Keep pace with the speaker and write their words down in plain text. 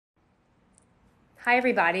Hi,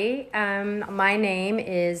 everybody. My name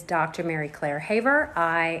is Dr. Mary Claire Haver.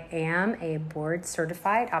 I am a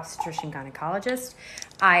board-certified obstetrician gynecologist.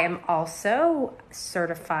 I am also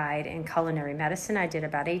certified in culinary medicine. I did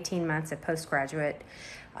about 18 months of postgraduate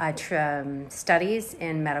studies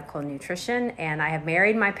in medical nutrition, and I have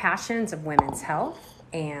married my passions of women's health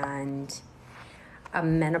and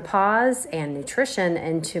menopause and nutrition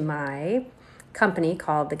into my company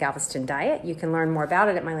called the Galveston Diet. You can learn more about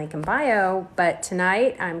it at my link in bio, but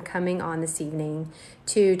tonight I'm coming on this evening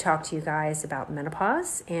to talk to you guys about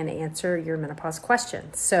menopause and answer your menopause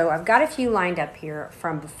questions. So I've got a few lined up here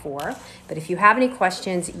from before, but if you have any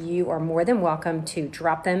questions, you are more than welcome to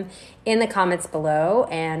drop them in the comments below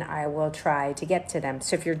and I will try to get to them.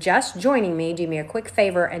 So if you're just joining me, do me a quick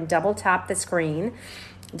favor and double tap the screen,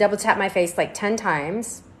 double tap my face like 10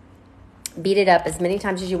 times. Beat it up as many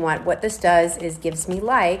times as you want. What this does is gives me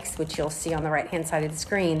likes, which you'll see on the right-hand side of the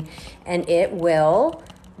screen, and it will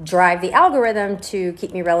drive the algorithm to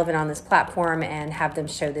keep me relevant on this platform and have them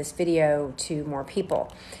show this video to more people.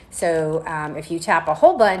 So if you tap a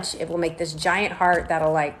whole bunch, it will make this giant heart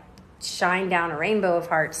that'll like shine down a rainbow of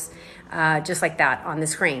hearts just like that on the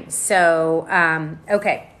screen. So,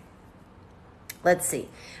 okay, let's see.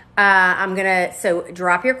 So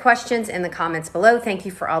drop your questions in the comments below. Thank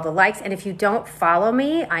you for all the likes. And if you don't follow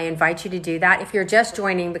me, I invite you to do that. If you're just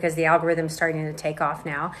joining because the algorithm is starting to take off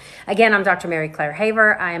now. Again, I'm Dr. Mary Claire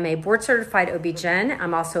Haver. I am a board certified OB-GYN.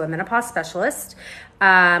 I'm also a menopause specialist.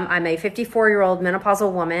 I'm a 54-year-old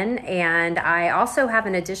menopausal woman, and I also have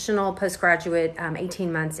an additional postgraduate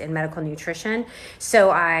 18 months in medical nutrition. So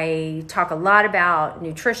I talk a lot about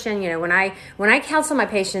nutrition. You know, when I counsel my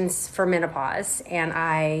patients for menopause, and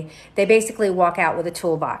they basically walk out with a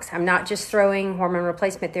toolbox. I'm not just throwing hormone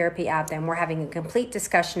replacement therapy at them. We're having a complete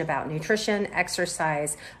discussion about nutrition,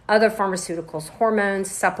 exercise, other pharmaceuticals, hormones,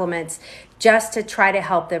 supplements, just to try to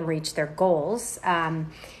help them reach their goals.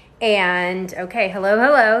 And okay,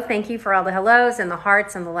 hello. Thank you for all the hellos and the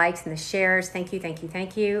hearts and the likes and the shares. Thank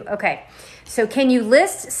you. Okay, so can you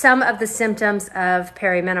list some of the symptoms of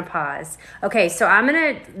perimenopause? Okay, so I'm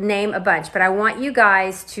gonna name a bunch, but I want you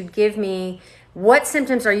guys to give me what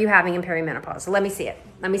symptoms are you having in perimenopause? Let me see it.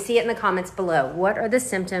 Let me see it in the comments below. What are the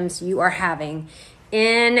symptoms you are having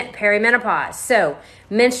in perimenopause? So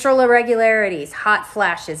menstrual irregularities, hot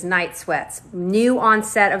flashes, night sweats, new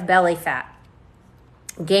onset of belly fat,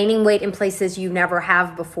 gaining weight in places you never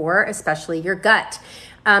have before, especially your gut.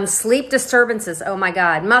 Sleep disturbances, oh my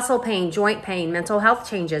God, muscle pain, joint pain, mental health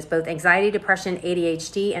changes, both anxiety, depression,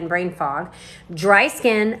 ADHD, and brain fog, dry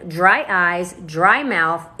skin, dry eyes, dry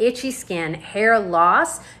mouth, itchy skin, hair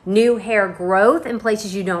loss, new hair growth in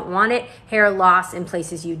places you don't want it, hair loss in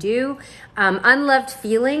places you do, unloved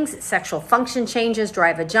feelings, sexual function changes,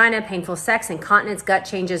 dry vagina, painful sex, incontinence, gut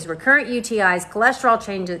changes, recurrent UTIs, cholesterol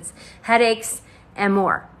changes, headaches, and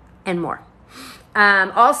more.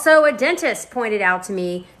 Also, a dentist pointed out to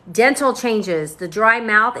me, dental changes. The dry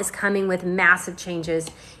mouth is coming with massive changes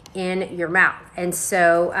in your mouth. And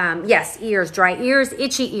so, yes, ears, dry ears,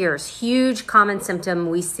 itchy ears, huge common symptom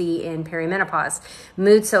we see in perimenopause.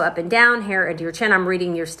 Mood so up and down, hair under your chin. I'm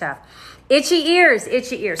reading your stuff. Itchy ears.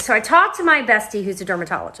 So I talked to my bestie who's a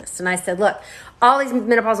dermatologist, and I said, look, all these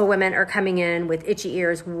menopausal women are coming in with itchy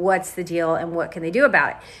ears. What's the deal and what can they do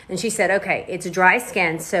about it? And she said, okay, it's dry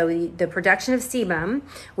skin. So the production of sebum,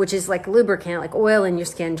 which is like lubricant, like oil in your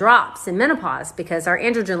skin, drops in menopause because our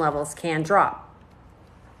androgen levels can drop.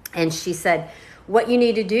 And she said, what you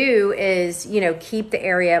need to do is, keep the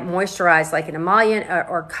area moisturized like an emollient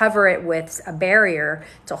or cover it with a barrier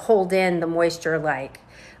to hold in the moisture like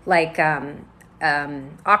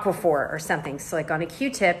Aquaphor or something. So like on a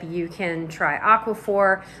Q-tip, you can try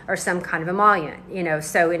Aquaphor or some kind of emollient,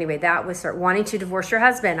 So anyway, that was wanting to divorce your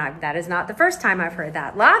husband. That is not the first time I've heard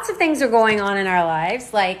that. Lots of things are going on in our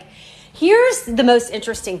lives. Like, here's the most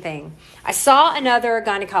interesting thing. I saw another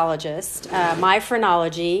gynecologist, my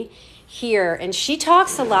phrenology here, and she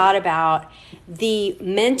talks a lot about the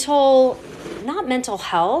not mental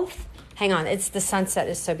health. Hang on, the sunset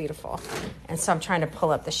is so beautiful. And so I'm trying to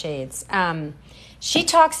pull up the shades. She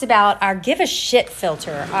talks about our give a shit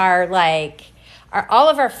filter, all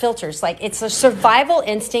of our filters. Like, it's a survival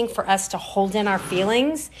instinct for us to hold in our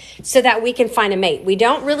feelings so that we can find a mate. We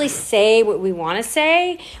don't really say what we want to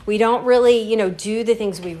say. We don't really, do the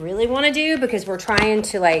things we really want to do because we're trying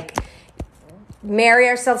to marry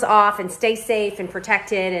ourselves off and stay safe and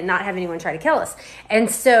protected and not have anyone try to kill us. And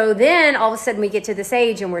so then all of a sudden we get to this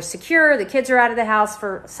age and we're secure. The kids are out of the house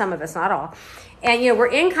for some of us, not all. And, we're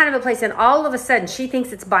in kind of a place and all of a sudden she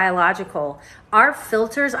thinks it's biological. Our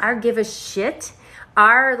filters, our give a shit,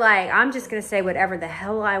 our I'm just going to say whatever the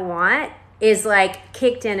hell I want is like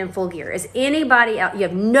kicked in full gear? Is anybody else? You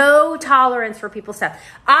have no tolerance for people's stuff.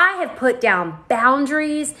 I have put down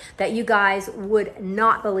boundaries that you guys would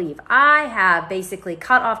not believe. I have basically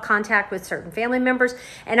cut off contact with certain family members,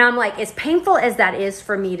 and I'm like, as painful as that is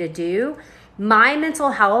for me to do, my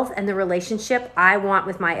mental health and the relationship I want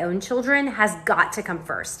with my own children has got to come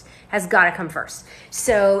first. Has got to come first.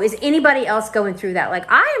 So is anybody else going through that? Like,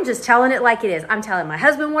 I am just telling it like it is. I'm telling my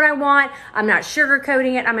husband what I want. I'm not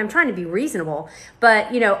sugarcoating it. I'm trying to be reasonable.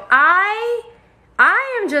 But, you know, I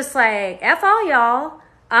am just like, F all y'all.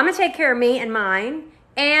 I'm going to take care of me and mine.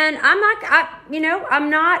 And I'm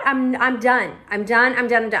done. I'm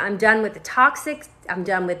done with the toxic. I'm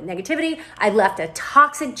done with negativity. I left a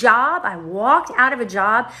toxic job. I walked out of a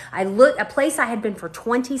job. A place I had been for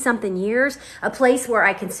 20 something years, a place where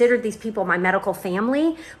I considered these people my medical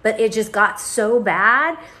family, but it just got so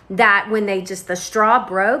bad that when the straw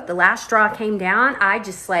broke, the last straw came down, I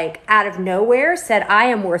just like out of nowhere said, I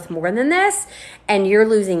am worth more than this and you're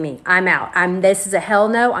losing me. I'm out. This is a hell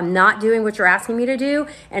no. I'm not doing what you're asking me to do.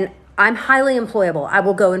 And I'm highly employable. I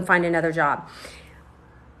will go and find another job.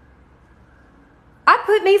 I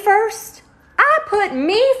put me first.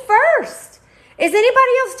 Is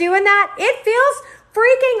anybody else doing that? It feels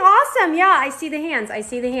freaking awesome. Yeah, I see the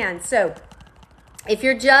hands. So if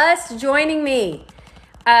you're just joining me,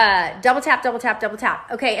 double tap.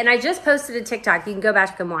 Okay, and I just posted a TikTok. You can go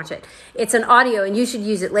back and watch it. It's an audio, and you should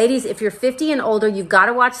use it. Ladies, if you're 50 and older, you've got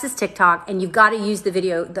to watch this TikTok, and you've got to use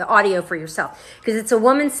the audio for yourself. Because it's a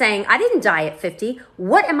woman saying, I didn't die at 50.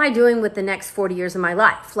 What am I doing with the next 40 years of my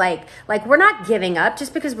life? Like we're not giving up.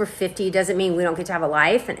 Just because we're 50 doesn't mean we don't get to have a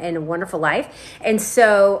life and a wonderful life. And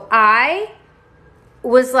so I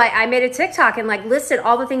made a TikTok and like listed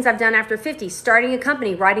all the things I've done after 50, starting a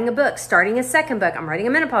company, writing a book, starting a second book. I'm writing a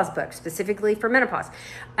menopause book specifically for menopause.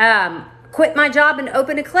 Quit my job and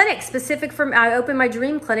open a clinic I opened my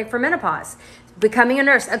dream clinic for menopause. Becoming a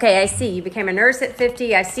nurse. Okay, I see you became a nurse at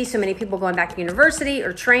 50. I see so many people going back to university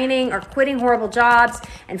or training or quitting horrible jobs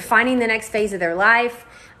and finding the next phase of their life.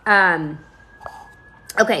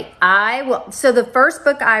 Okay, so the first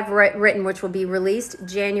book I've written, which will be released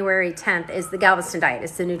January 10th, is the Galveston Diet.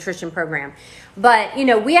 It's the nutrition program. But, you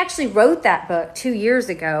know, we actually wrote that book 2 years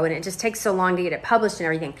ago, and it just takes so long to get it published and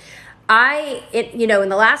everything. In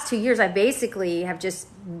the last 2 years, I basically have just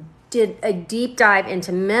did a deep dive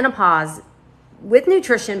into menopause with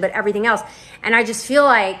nutrition, but everything else. And I just feel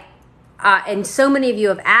like, and so many of you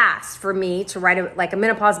have asked for me to write a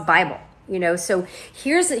menopause Bible. You know, so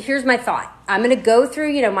here's my thought. I'm going to go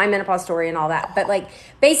through, you know, my menopause story and all that. But like,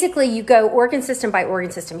 basically you go organ system by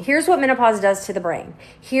organ system. Here's what menopause does to the brain.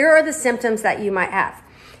 Here are the symptoms that you might have.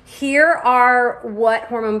 Here are what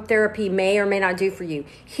hormone therapy may or may not do for you.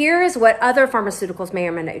 Here is what other pharmaceuticals may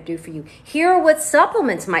or may not do for you. Here are what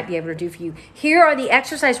supplements might be able to do for you. Here are the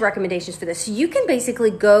exercise recommendations for this. So you can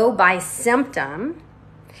basically go by symptom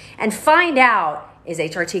and find out, is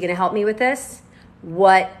HRT going to help me with this?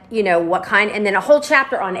 What kind, and then a whole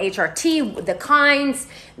chapter on HRT, the kinds,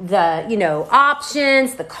 the,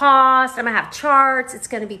 options, the cost. I'm going to have charts. It's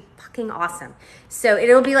going to be fucking awesome. So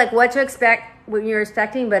it'll be like what to expect when you're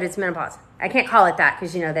expecting, but it's menopause. I can't call it that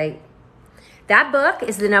because, that book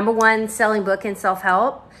is the #1 selling book in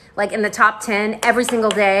self-help, like in the top 10 every single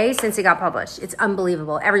day since it got published. It's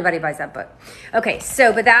unbelievable. Everybody buys that book. Okay,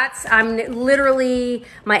 so, but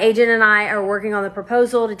my agent and I are working on the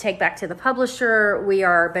proposal to take back to the publisher.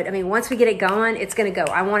 Once we get it going, it's going to go.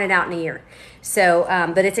 I want it out in a year. So,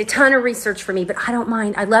 but it's a ton of research for me, but I don't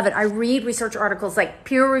mind. I love it. I read research articles, like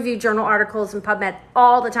peer-reviewed journal articles and PubMed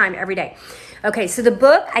all the time, every day. Okay, so the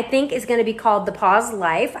book, I think, is going to be called The Pause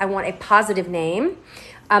Life. I want a positive name.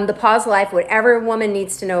 The Pause Life, whatever woman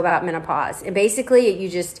needs to know about menopause. And basically, you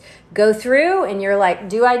just go through and you're like,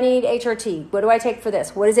 do I need HRT? What do I take for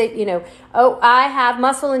this? What is it? I have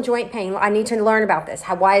muscle and joint pain. I need to learn about this.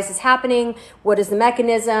 Why is this happening? What is the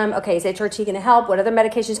mechanism? Okay, is HRT going to help? What other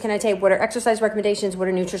medications can I take? What are exercise recommendations? What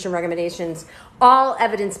are nutrition recommendations? All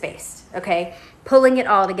evidence-based, okay? Pulling it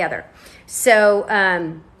all together. So,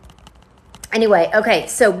 anyway, okay,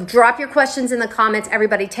 so drop your questions in the comments.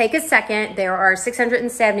 Everybody take a second. There are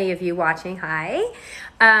 670 of you watching. Hi.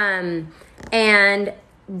 And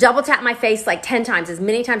double tap my face like 10 times, as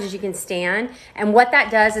many times as you can stand. And what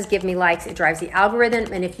that does is give me likes. It drives the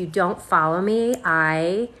algorithm. And if you don't follow me,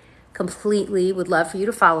 I completely would love for you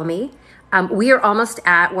to follow me. We are almost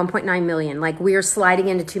at 1.9 million. Like, we are sliding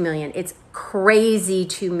into 2 million. It's crazy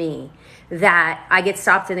to me that I get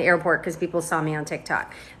stopped in the airport because people saw me on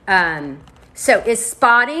TikTok. So is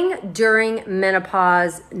spotting during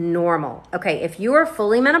menopause normal? Okay, if you are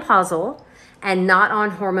fully menopausal and not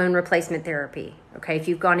on hormone replacement therapy. Okay, if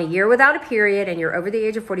you've gone a year without a period and you're over the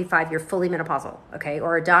age of 45, you're fully menopausal, okay?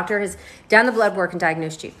 Or a doctor has done the blood work and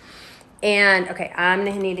diagnosed you. And, okay, I'm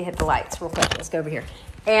going to need to hit the lights real quick. Let's go over here.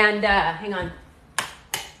 And, hang on.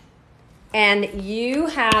 And you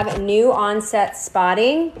have new onset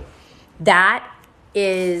spotting. That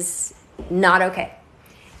is not okay.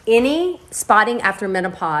 Any spotting after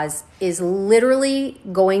menopause is literally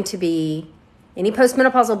going to be, any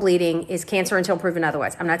postmenopausal bleeding is cancer until proven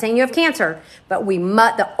otherwise. I'm not saying you have cancer, but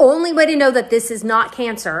the only way to know that this is not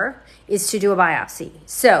cancer is to do a biopsy.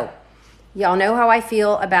 So y'all know how I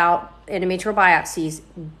feel about endometrial biopsies.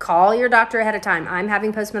 Call your doctor ahead of time. I'm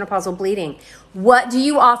having postmenopausal bleeding. What do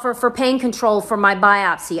you offer for pain control for my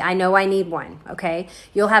biopsy? I know I need one, okay?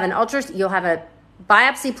 You'll have a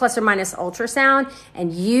biopsy plus or minus ultrasound,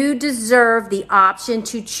 and you deserve the option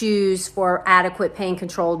to choose for adequate pain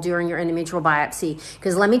control during your endometrial biopsy.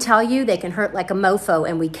 Because let me tell you, they can hurt like a mofo,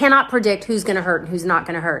 and we cannot predict who's going to hurt and who's not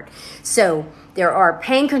going to hurt. So there are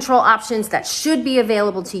pain control options that should be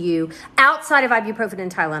available to you outside of ibuprofen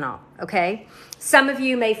and Tylenol, okay? Some of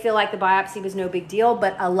you may feel like the biopsy was no big deal,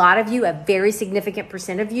 but a lot of you, a very significant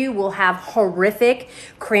percent of you, will have horrific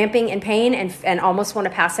cramping and pain and almost want to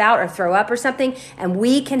pass out or throw up or something. And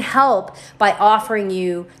we can help by offering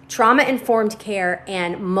you trauma-informed care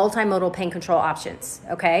and multimodal pain control options,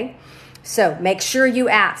 okay? So make sure you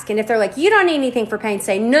ask. And if they're like, you don't need anything for pain,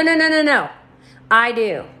 say, no, I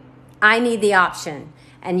do. I need the option.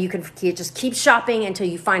 And you can just keep shopping until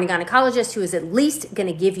you find a gynecologist who is at least going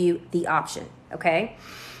to give you the option. Okay.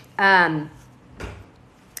 I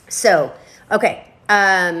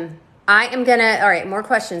am going to, all right, more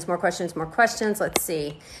questions. Let's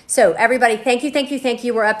see. So everybody, thank you.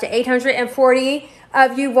 We're up to 840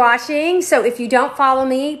 of you watching. So if you don't follow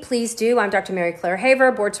me, please do. I'm Dr. Mary Claire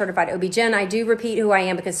Haver, board certified OB-GYN. I do repeat who I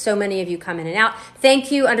am because so many of you come in and out.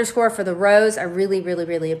 Thank you _ for the rows. I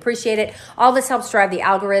really appreciate it. All this helps drive the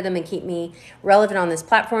algorithm and keep me relevant on this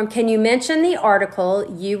platform. Can you mention the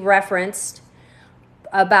article you referenced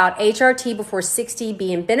about HRT before 60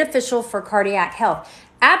 being beneficial for cardiac health?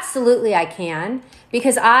 Absolutely I can,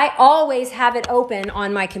 because I always have it open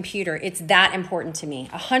on my computer. It's that important to me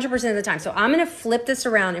 100% of the time. So I'm going to flip this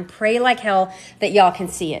around and pray like hell that y'all can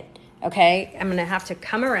see it. Okay. I'm going to have to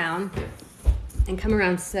come around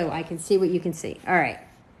so I can see what you can see. All right.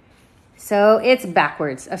 So it's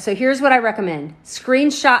backwards. So here's what I recommend.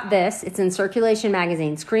 Screenshot this. It's in Circulation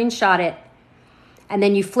Magazine. Screenshot it. And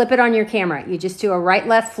then you flip it on your camera. You just do a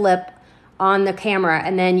right-left flip on the camera,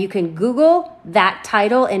 and then you can Google that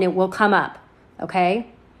title and it will come up, okay?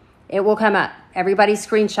 It will come up. Everybody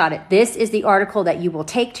screenshot it. This is the article that you will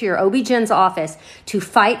take to your OB-GYN's office to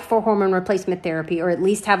fight for hormone replacement therapy, or at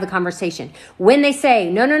least have the conversation. When they say,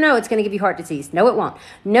 no, it's going to give you heart disease. No, it won't.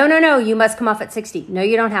 No, you must come off at 60. No,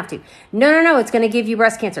 you don't have to. No, it's going to give you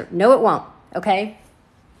breast cancer. No, it won't, okay?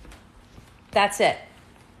 That's it.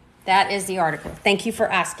 That is the article. Thank you for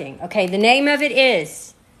asking. Okay, the name of it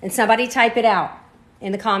is, and somebody type it out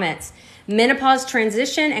in the comments, Menopause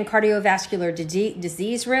Transition and Cardiovascular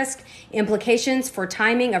Disease Risk, Implications for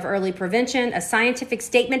Timing of Early Prevention, a scientific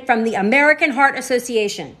statement from the American Heart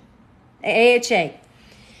Association, AHA.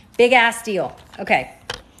 Big ass deal. Okay.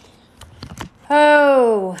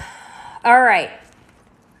 Oh, all right.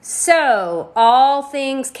 So, all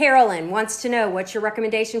things Carolyn wants to know, what's your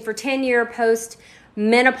recommendation for 10-year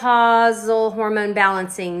post-menopausal hormone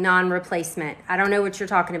balancing, non-replacement? I don't know what you're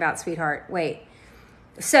talking about, sweetheart. Wait.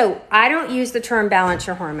 So, I don't use the term balance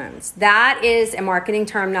your hormones. That is a marketing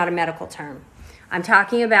term, not a medical term. I'm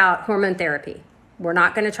talking about hormone therapy. We're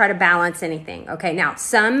not going to try to balance anything. Okay, now,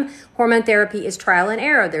 some hormone therapy is trial and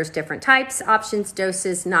error. There's different types, options,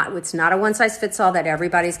 doses. It's not a one-size-fits-all that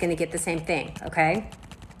everybody's going to get the same thing, okay?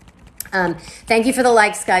 Thank you for the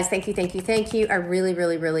likes, guys. Thank you. I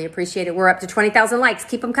really appreciate it. We're up to 20,000 likes.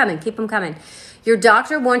 Keep them coming. Your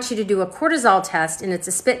doctor wants you to do a cortisol test, and it's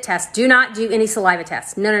a spit test. Do not do any saliva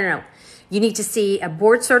tests. No. You need to see a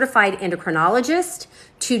board-certified endocrinologist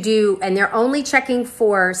to do, and they're only checking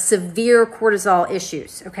for severe cortisol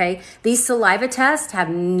issues, okay? These saliva tests have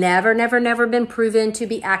never been proven to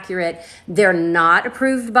be accurate. They're not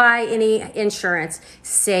approved by any insurance.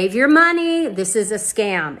 Save your money. This is a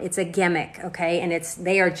scam. It's a gimmick, okay? And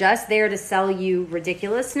they are just there to sell you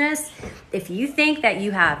ridiculousness. If you think that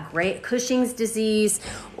you have great Cushing's disease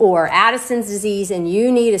or Addison's disease and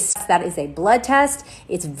you need that is a blood test.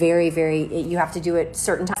 It's you have to do it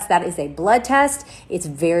certain times. That is a blood test.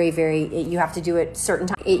 It's you have to do it certain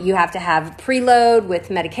times. You have to have preload with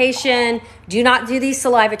medication. Do not do these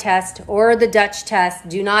saliva tests or the Dutch test.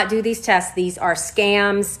 Do not do these tests. These are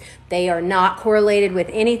scams. They are not correlated with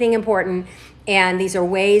anything important. And these are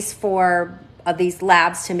ways for these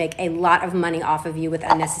labs to make a lot of money off of you with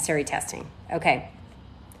unnecessary testing. Okay.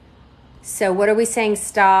 So what are we saying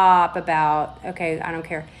stop about? Okay, I don't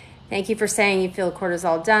care. Thank you for saying you feel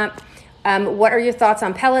cortisol dump. What are your thoughts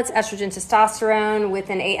on pellets, estrogen, testosterone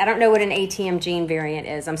with I don't know what an ATM gene variant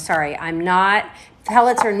is. I'm sorry.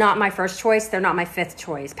 Pellets are not my first choice. They're not my fifth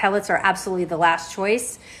choice. Pellets are absolutely the last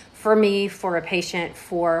choice for me, for a patient,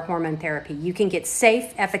 for hormone therapy. You can get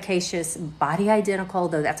safe, efficacious, body identical,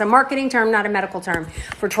 though that's a marketing term, not a medical term,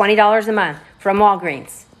 for $20 a month from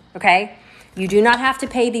Walgreens, okay? You do not have to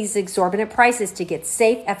pay these exorbitant prices to get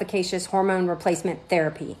safe, efficacious hormone replacement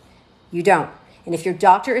therapy. You don't. And if your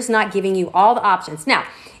doctor is not giving you all the options. Now,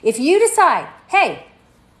 if you decide, hey,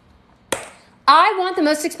 I want the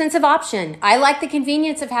most expensive option. I like the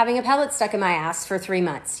convenience of having a pellet stuck in my ass for 3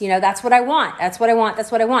 months. That's what I want. That's what I want.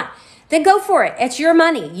 That's what I want. Then go for it. It's your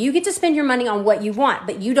money. You get to spend your money on what you want,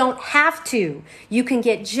 but you don't have to. You can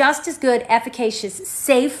get just as good, efficacious,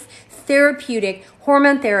 safe, therapeutic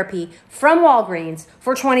hormone therapy from Walgreens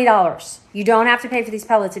for $20. You don't have to pay for these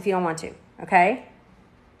pellets if you don't want to, okay?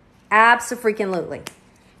 Abso-freaking-lutely.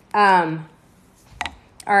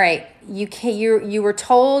 All right, you were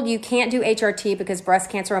told you can't do HRT because breast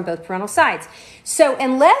cancer on both parental sides. So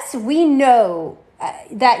unless we know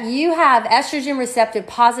that you have estrogen receptive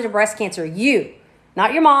positive breast cancer, you,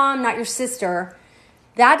 not your mom, not your sister,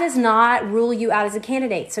 that does not rule you out as a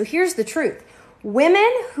candidate. So here's the truth.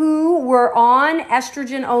 Women who were on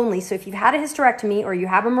estrogen only, so if you've had a hysterectomy or you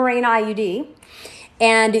have a Mirena IUD,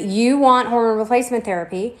 and you want hormone replacement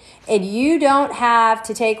therapy, and you don't have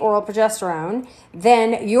to take oral progesterone,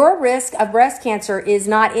 then your risk of breast cancer is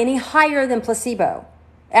not any higher than placebo.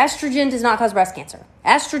 Estrogen does not cause breast cancer.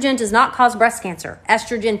 Estrogen does not cause breast cancer.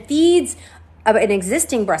 Estrogen feeds an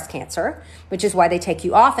existing breast cancer, which is why they take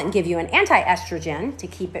you off and give you an anti-estrogen to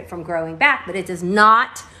keep it from growing back, but it does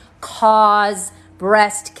not cause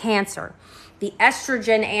breast cancer. The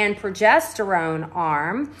estrogen and progesterone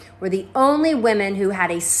arm were the only women who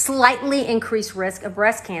had a slightly increased risk of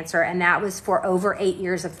breast cancer, and that was for over 8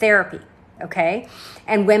 years of therapy, okay?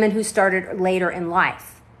 And women who started later in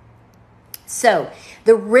life. So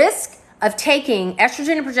the risk of taking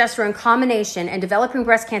estrogen and progesterone combination and developing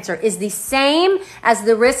breast cancer is the same as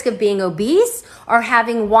the risk of being obese or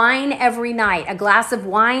having wine every night. A glass of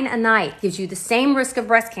wine a night gives you the same risk of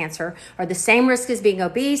breast cancer or the same risk as being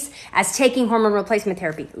obese as taking hormone replacement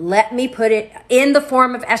therapy. Let me put it in the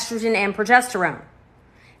form of estrogen and progesterone.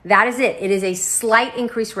 That is it. It is a slight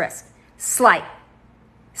increased risk. Slight.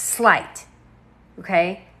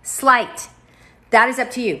 Okay? Slight. That is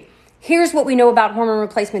up to you. Here's what we know about hormone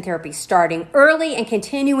replacement therapy. Starting early and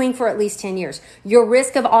continuing for at least 10 years. Your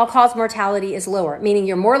risk of all-cause mortality is lower, meaning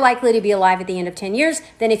you're more likely to be alive at the end of 10 years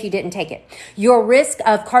than if you didn't take it. Your risk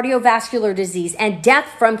of cardiovascular disease and death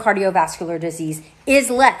from cardiovascular disease is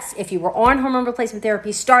less if you were on hormone replacement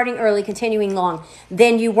therapy starting early, continuing long,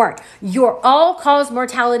 than you weren't. Your all-cause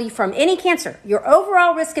mortality from any cancer, your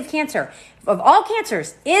overall risk of cancer, of all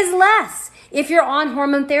cancers, is less if you're on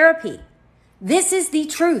hormone therapy. This is the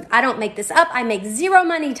truth. I don't make this up. I make zero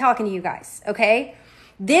money talking to you guys, okay?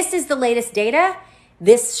 This is the latest data.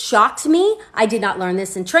 This shocked me. I did not learn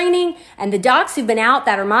this in training. And the docs who've been out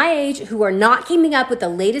that are my age, who are not keeping up with the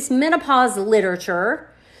latest menopause literature,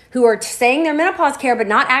 who are saying they're menopause care but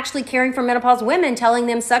not actually caring for menopause women, telling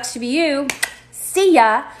them sucks to be you, see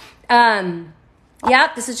ya.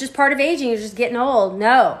 Yeah, this is just part of aging. You're just getting old.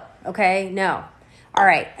 No, okay, no. All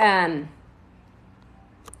right,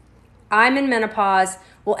 I'm in menopause.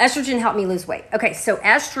 Will estrogen help me lose weight? Okay, so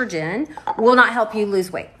estrogen will not help you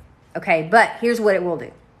lose weight. Okay, but here's what it will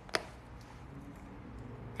do.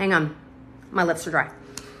 Hang on, my lips are dry.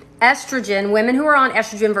 Estrogen, women who are on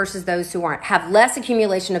estrogen versus those who aren't, have less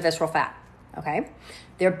accumulation of visceral fat. Okay,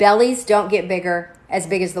 their bellies don't get as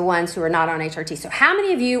big as the ones who are not on HRT. So how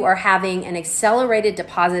many of you are having an accelerated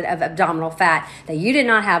deposit of abdominal fat that you did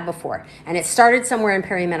not have before? And it started somewhere in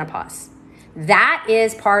perimenopause. That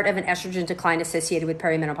is part of an estrogen decline associated with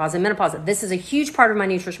perimenopause and menopause. This is a huge part of my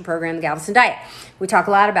nutrition program, the Galveston Diet. We talk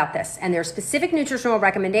a lot about this. And there are specific nutritional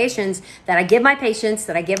recommendations that I give my patients,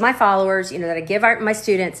 that I give my followers, that I give my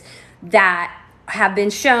students that have been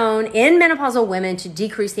shown in menopausal women to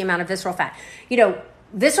decrease the amount of visceral fat.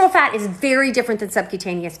 Visceral fat is very different than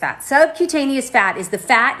subcutaneous fat. Subcutaneous fat is the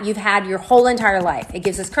fat you've had your whole entire life. It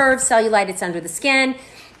gives us curves, cellulite, it's under the skin.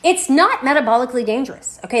 It's not metabolically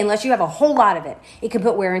dangerous, okay, unless you have a whole lot of it. It can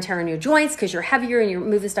put wear and tear on your joints because you're heavier and you're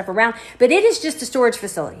moving stuff around, but it is just a storage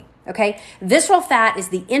facility, okay? Visceral fat is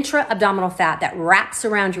the intra-abdominal fat that wraps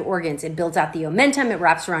around your organs. It builds out the omentum, it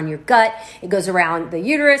wraps around your gut, it goes around the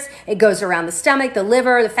uterus, it goes around the stomach, the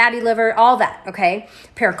liver, the fatty liver, all that, okay?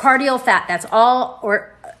 Pericardial fat, that's all,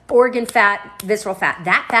 or organ fat, visceral fat.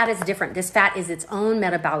 That fat is different. This fat is its own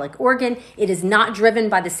metabolic organ. It is not driven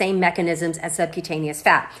by the same mechanisms as subcutaneous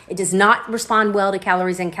fat. It does not respond well to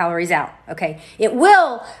calories in, calories out, okay? It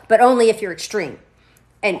will, but only if you're extreme.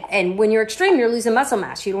 And when you're extreme, you're losing muscle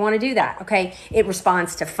mass. You don't want to do that, okay? It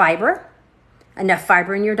responds to fiber, enough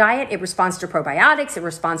fiber in your diet. It responds to probiotics. It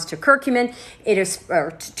responds to curcumin. It is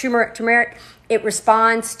or turmeric. It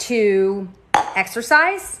responds to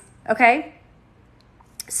exercise, okay?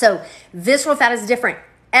 So visceral fat is different.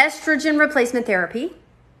 Estrogen replacement therapy,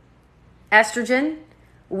 estrogen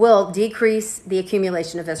will decrease the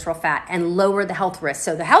accumulation of visceral fat and lower the health risks.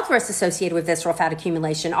 So the health risks associated with visceral fat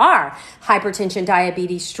accumulation are hypertension,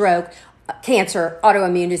 diabetes, stroke, cancer,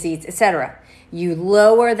 autoimmune disease, etc. You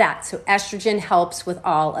lower that. So estrogen helps with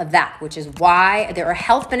all of that, which is why there are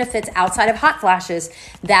health benefits outside of hot flashes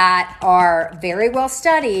that are very well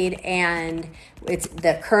studied, and it's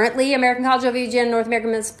the currently American College of Obstetrics and North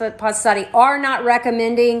American Menopause Society are not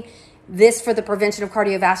recommending this for the prevention of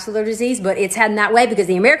cardiovascular disease, but it's heading that way because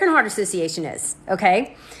the American Heart Association is,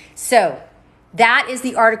 okay? So that is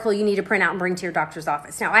the article you need to print out and bring to your doctor's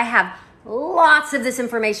office. Now, I have lots of this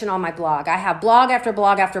information on my blog. I have blog after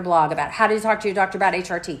blog after blog about how to talk to your doctor about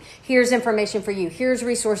HRT. Here's information for you. Here's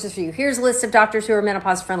resources for you. Here's a list of doctors who are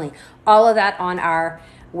menopause friendly. All of that on our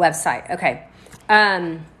website. Okay.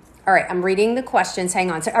 All right, I'm reading the questions.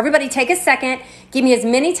 Hang on. So everybody take a second. Give me as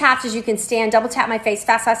many taps as you can stand. Double tap my face.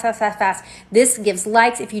 Fast, fast, fast, fast, fast. This gives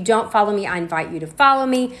likes. If you don't follow me, I invite you to follow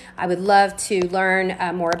me. I would love to learn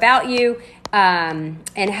more about you and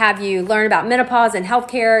have you learn about menopause and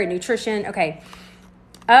healthcare and nutrition. Okay.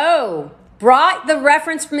 Oh, brought the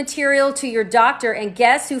reference material to your doctor, and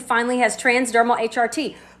guess who finally has transdermal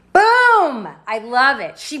HRT? Boom! I love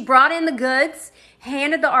it. She brought in the goods,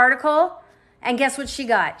 handed the article, and guess what she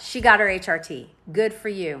got? She got her HRT. Good for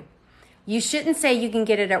you. You shouldn't say you can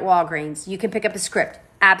get it at Walgreens. You can pick up a script.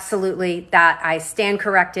 Absolutely. That I stand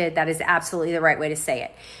corrected. That is absolutely the right way to say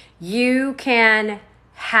it. You can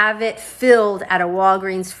have it filled at a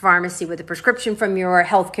Walgreens pharmacy with a prescription from your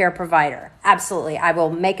healthcare provider. Absolutely. I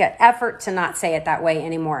will make an effort to not say it that way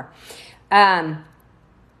anymore.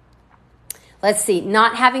 Let's see,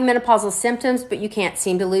 not having menopausal symptoms, but you can't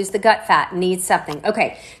seem to lose the gut fat, needs something.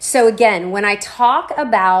 Okay, so again, when I talk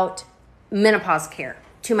about menopause care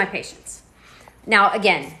to my patients, now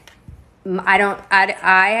again,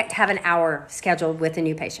 I have an hour scheduled with a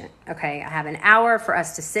new patient, okay? I have an hour for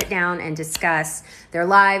us to sit down and discuss their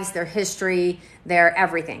lives, their history, their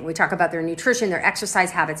everything. We talk about their nutrition, their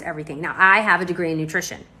exercise habits, everything. Now, I have a degree in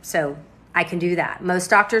nutrition, so I can do that.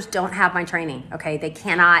 Most doctors don't have my training, okay? They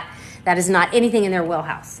cannot, that is not anything in their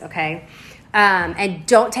wheelhouse, okay? And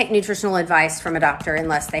don't take nutritional advice from a doctor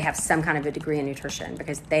unless they have some kind of a degree in nutrition,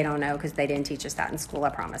 because they don't know, because they didn't teach us that in school, I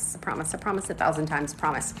promise. I promise, I promise 1,000 times,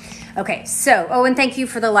 promise. Okay, so, oh, and thank you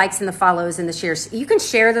for the likes and the follows and the shares. You can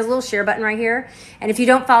share, there's a little share button right here. And if you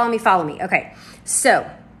don't follow me, follow me. Okay, so,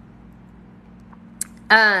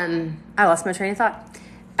 I lost my train of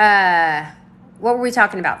thought. What were we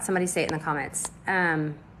talking about? Somebody say it in the comments.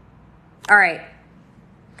 All right.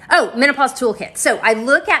 Oh, menopause toolkit. So I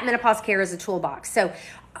look at menopause care as a toolbox. So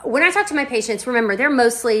when I talk to my patients, remember, they're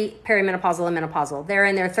mostly perimenopausal and menopausal. They're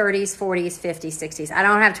in their 30s, 40s, 50s, 60s. I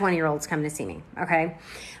don't have 20-year-olds coming to see me, okay?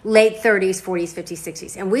 Late 30s, 40s, 50s,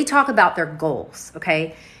 60s. And we talk about their goals,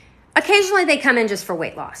 okay? Occasionally they come in just for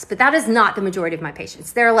weight loss, but that is not the majority of my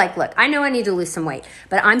patients. They're like, look, I know I need to lose some weight,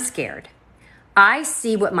 but I'm scared. I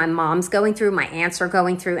see what my mom's going through, my aunts are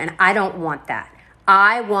going through, and I don't want that.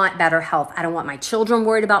 I want better health. I don't want my children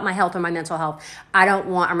worried about my health or my mental health. I don't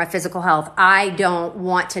want, or my physical health. I don't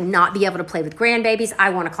want to not be able to play with grandbabies.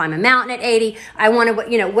 I want to climb a mountain at 80. I want to,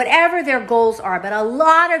 you know, whatever their goals are. But a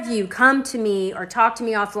lot of you come to me or talk to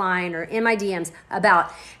me offline or in my DMs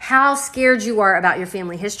about how scared you are about your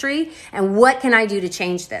family history and what can I do to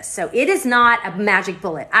change this. So it is not a magic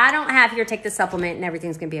bullet. I don't have here, take the supplement and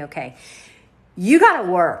everything's going to be okay. You got to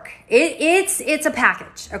work. It's a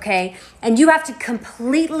package, okay? And you have to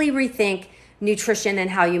completely rethink nutrition and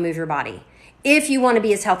how you move your body if you want to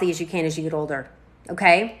be as healthy as you can as you get older,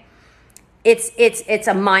 okay? It's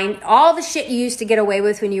a mind, all the shit you used to get away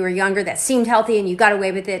with when you were younger that seemed healthy and you got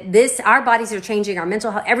away with it. Our bodies are changing, our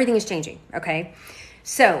mental health, everything is changing, okay?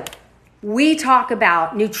 So we talk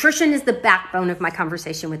about nutrition is the backbone of my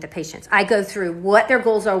conversation with the patients. I go through what their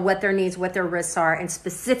goals are, what their needs, what their risks are, and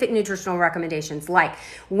specific nutritional recommendations, like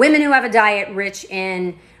women who have a diet rich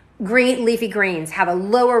in green leafy greens have a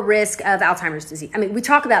lower risk of Alzheimer's disease. I mean,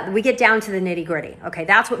 we get down to the nitty gritty. Okay,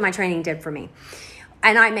 that's what my training did for me.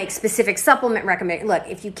 And I make specific supplement recommendations. Look,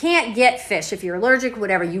 if you can't get fish, if you're allergic,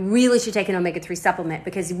 whatever, you really should take an omega-3 supplement,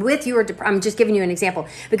 because with your, I'm just giving you an example,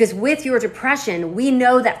 because with your depression, we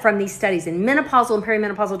know that from these studies in menopausal and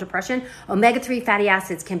perimenopausal depression, omega-3 fatty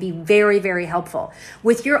acids can be very, very helpful.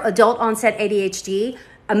 With your adult onset ADHD,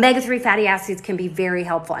 omega-3 fatty acids can be very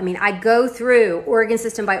helpful. I mean, I go through organ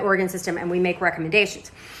system by organ system and we make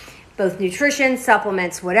recommendations. Both nutrition,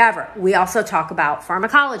 supplements, whatever. We also talk about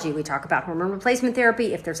pharmacology. We talk about hormone replacement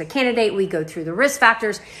therapy. If there's a candidate, we go through the risk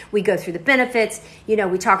factors. We go through the benefits.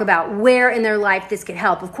 We talk about where in their life this could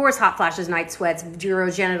help. Of course, hot flashes, night sweats,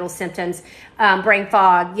 urogenital symptoms, brain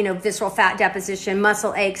fog, visceral fat deposition,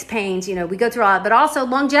 muscle aches, pains. We go through all that, but also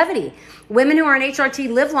longevity. Women who are on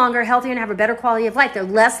HRT live longer, healthier, and have a better quality of life. They're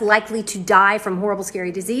less likely to die from horrible,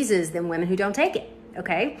 scary diseases than women who don't take it.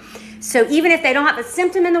 Okay, so even if they don't have a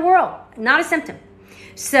symptom in the world, not a symptom.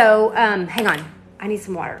 So hang on, I need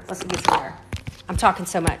some water. Let's get some water. I'm talking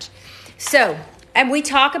so much. So, and we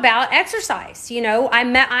talk about exercise.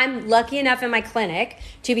 I'm lucky enough in my clinic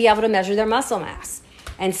to be able to measure their muscle mass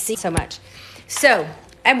and see so much. So,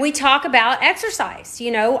 and we talk about exercise.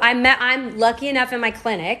 I'm lucky enough in my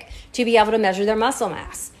clinic to be able to measure their muscle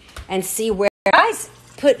mass and see where guys.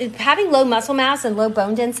 Having low muscle mass and low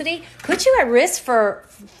bone density puts you at risk for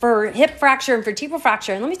hip fracture and vertebral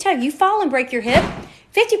fracture. And let me tell you, you fall and break your hip,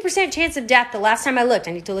 50% chance of death. The last time I looked,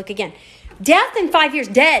 I need to look again. Death in 5 years,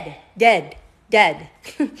 dead.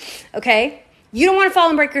 Okay? You don't want to fall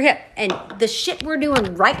and break your hip. And the shit we're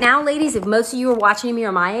doing right now, ladies, if most of you are watching me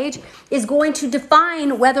or my age, is going to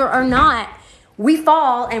define whether or not we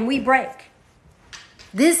fall and we break.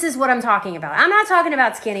 This is what I'm talking about. I'm not talking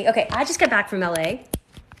about skinny. Okay, I just got back from LA.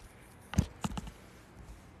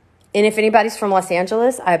 And if anybody's from Los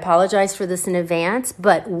Angeles, I apologize for this in advance,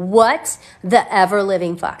 but what the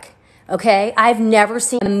ever-living fuck, okay? I've never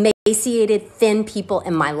seen emaciated, thin people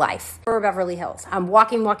in my life. For Beverly Hills, I'm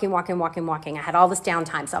walking. I had all this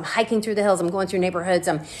downtime, so I'm hiking through the hills. I'm going through neighborhoods.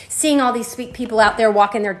 I'm seeing all these sweet people out there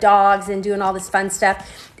walking their dogs and doing all this fun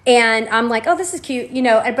stuff. And I'm like, oh, this is cute,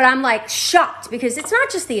 but I'm like shocked because it's not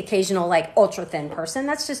just the occasional like ultra thin person.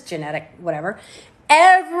 That's just genetic, whatever.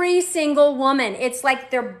 Every single woman, it's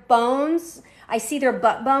like their bones. I see their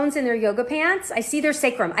butt bones in their yoga pants. I see their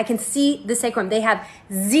sacrum. I can see the sacrum. They have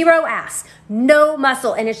zero ass, no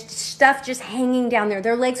muscle, and it's stuff just hanging down there.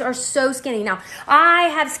 Their legs are so skinny. Now, I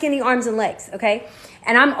have skinny arms and legs, okay?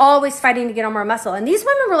 And I'm always fighting to get on more muscle. And these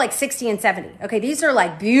women were like 60 and 70, okay? These are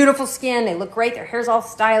like beautiful skin. They look great. Their hair's all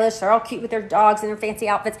stylish. They're all cute with their dogs and their fancy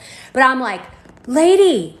outfits. But I'm like,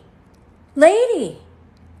 lady,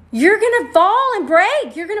 you're going to fall and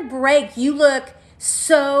break. You're going to break. You look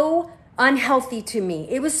so unhealthy to me.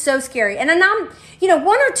 It was so scary. And then I'm,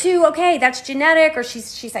 one or two, okay, that's genetic or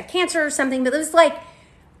she's had cancer or something, but it was like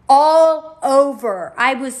all over.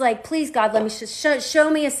 I was like, please, God, let me show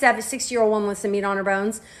me a 6-year-old woman with some meat on her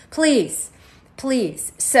bones. Please.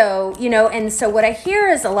 So, and so what I hear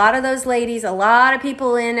is a lot of those ladies, a lot of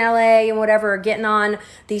people in LA and whatever are getting on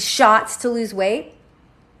these shots to lose weight.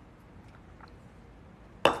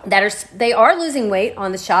 They are losing weight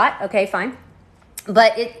on the shot. Okay, fine.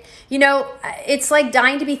 But it's like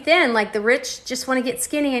dying to be thin. Like the rich just want to get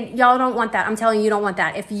skinny and y'all don't want that. I'm telling you, you don't want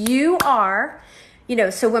that. If you are,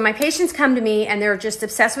 so when my patients come to me and they're just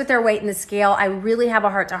obsessed with their weight and the scale, I really have a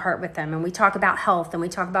heart to heart with them. And we talk about health and we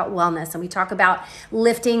talk about wellness and we talk about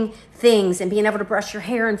lifting things and being able to brush your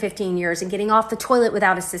hair in 15 years and getting off the toilet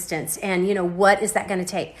without assistance. And, what is that going to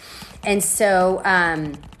take? And so,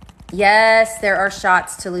 yes, there are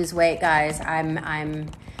shots to lose weight, guys.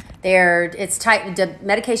 It's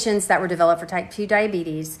medications that were developed for type 2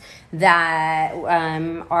 diabetes that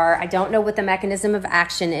I don't know what the mechanism of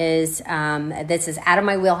action is. This is out of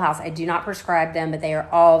my wheelhouse. I do not prescribe them, but they are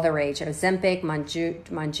all the rage. Ozempic,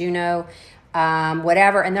 Monjuno,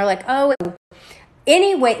 whatever. And they're like, oh,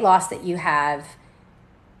 any weight loss that you have,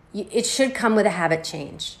 it should come with a habit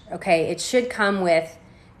change, okay? It should come with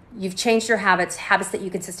you've changed your habits that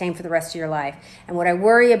you can sustain for the rest of your life. And what I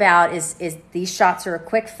worry about is these shots are a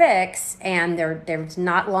quick fix and there's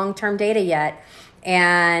not long-term data yet.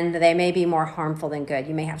 And they may be more harmful than good.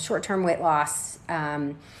 You may have short-term weight loss.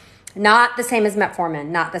 Not the same as metformin,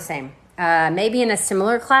 not the same. Maybe in a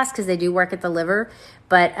similar class because they do work at the liver.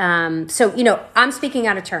 But so, I'm speaking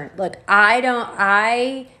out of turn. Look,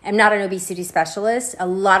 I am not an obesity specialist. A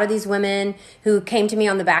lot of these women who came to me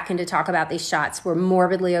on the back end to talk about these shots were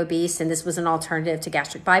morbidly obese, and this was an alternative to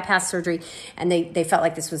gastric bypass surgery, and they felt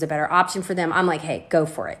like this was a better option for them. I'm like, hey, go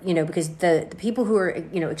for it, because the people who are,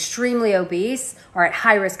 extremely obese are at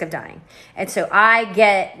high risk of dying. And so I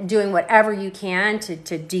get doing whatever you can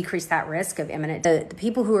to decrease that risk of imminent. The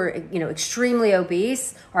people who are, extremely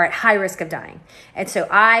obese are at high risk of dying. And so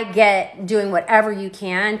I get doing whatever you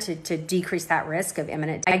can to decrease that risk of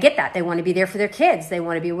imminent. I get that. They want to be there for their kids. They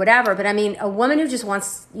want to be whatever. But I mean, a woman who just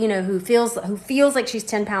wants, who feels like she's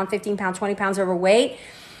 10 pounds, 15 pounds, 20 pounds overweight,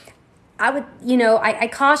 I would, I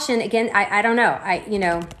caution again. I don't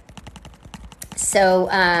know. So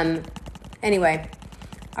anyway.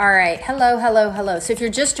 All right. Hello. So if you're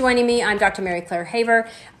just joining me, I'm Dr. Mary Claire Haver.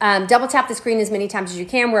 Double tap the screen as many times as you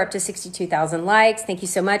can. We're up to 62,000 likes. Thank you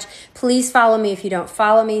so much. Please follow me if you don't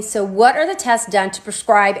follow me. So what are the tests done to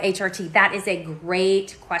prescribe HRT? That is a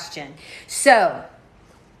great question. So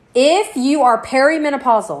if you are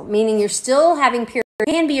perimenopausal, meaning you're still having period,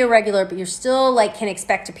 can be irregular, but you're still can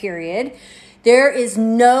expect a period, there is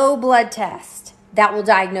no blood test that will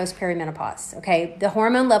diagnose perimenopause, okay? The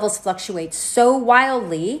hormone levels fluctuate so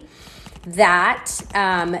wildly that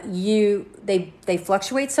they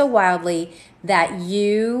fluctuate so wildly that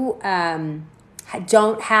you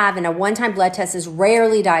don't have, and a one-time blood test is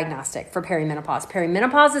rarely diagnostic for perimenopause.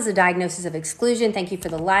 Perimenopause is a diagnosis of exclusion. Thank you for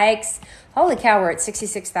the likes. Holy cow, we're at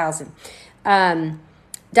 66,000.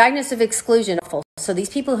 Diagnosis of exclusion. So these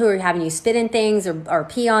people who are having you spit in things or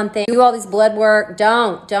pee on things, do all this blood work,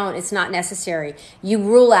 don't. It's not necessary. You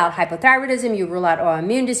rule out hypothyroidism, you rule out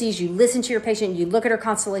autoimmune disease, you listen to your patient, you look at her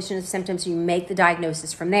constellation of symptoms, you make the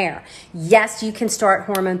diagnosis from there. Yes, you can start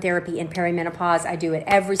hormone therapy in perimenopause. I do it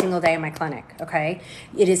every single day in my clinic, okay?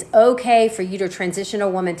 It is okay for you to transition a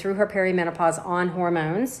woman through her perimenopause on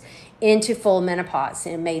hormones into full menopause.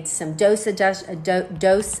 And made some dose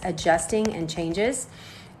adjusting and changes.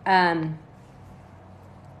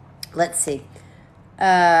 Let's see.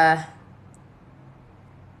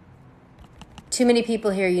 Too many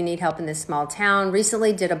people here. You need help in this small town.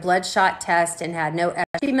 Recently did a blood shot test and had no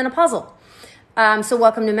menopausal. So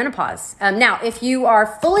welcome to menopause. Now, if you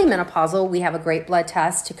are fully menopausal, we have a great blood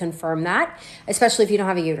test to confirm that, especially if you don't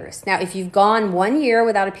have a uterus. Now, if you've gone 1 year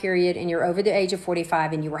without a period and you're over the age of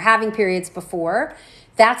 45 and you were having periods before,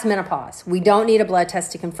 that's menopause. We don't need a blood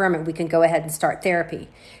test to confirm it. We can go ahead and start therapy.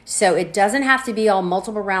 So it doesn't have to be all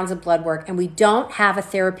multiple rounds of blood work, and we don't have a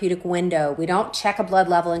therapeutic window. We don't check a blood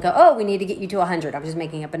level and go, oh, we need to get you to 100. I'm just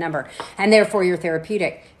making up a number, and therefore you're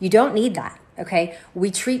therapeutic. You don't need that, okay?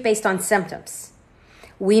 We treat based on symptoms.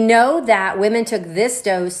 We know that women took this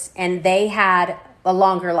dose and they had a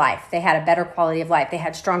longer life. They had a better quality of life. They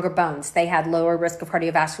had stronger bones. They had lower risk of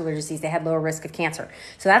cardiovascular disease. They had lower risk of cancer.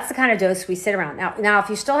 So that's the kind of dose we sit around. Now, if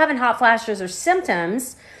you're still having hot flashes or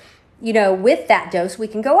symptoms, with that dose, we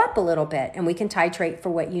can go up a little bit and we can titrate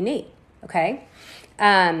for what you need. Okay.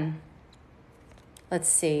 Let's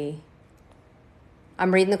see.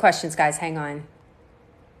 I'm reading the questions, guys. Hang on.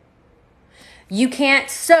 You can't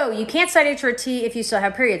cite HRT if you still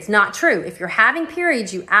have periods. Not true. If you're having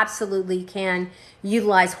periods, you absolutely can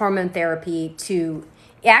utilize hormone therapy to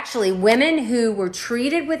actually women who were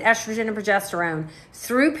treated with estrogen and progesterone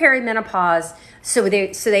through perimenopause. So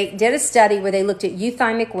they did a study where they looked at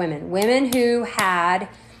euthymic women who had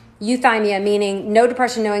euthymia, meaning no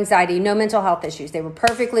depression, no anxiety, no mental health issues. They were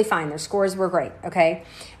perfectly fine. Their scores were great, okay?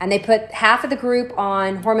 And they put half of the group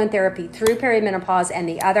on hormone therapy through perimenopause and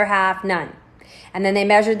the other half, none. And then they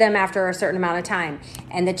measured them after a certain amount of time.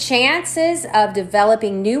 And the chances of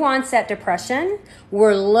developing new onset depression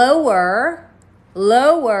were lower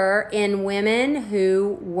in women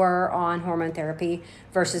who were on hormone therapy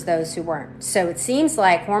versus those who weren't. So it seems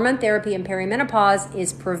like hormone therapy in perimenopause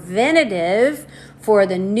is preventative for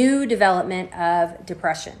the new development of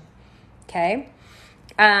depression. Okay?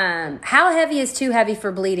 How heavy is too heavy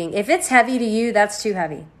for bleeding? If it's heavy to you, that's too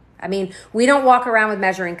heavy. I mean, we don't walk around with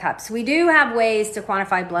measuring cups. We do have ways to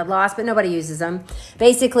quantify blood loss, but nobody uses them.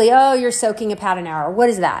 Basically, you're soaking a pad an hour. What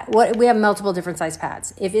is that? We have multiple different size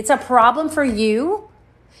pads. If it's a problem for you,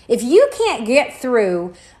 if you can't get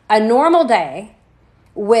through a normal day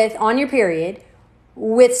on your period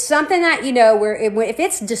with something that, where if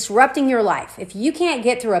it's disrupting your life, if you can't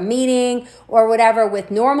get through a meeting or whatever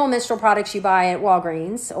with normal menstrual products you buy at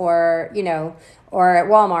Walgreens or at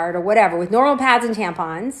Walmart or whatever, with normal pads and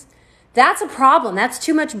tampons, that's a problem. That's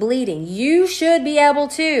too much bleeding. You should be able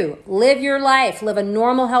to live your life, live a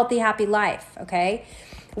normal, healthy, happy life, okay?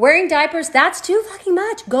 Wearing diapers, that's too fucking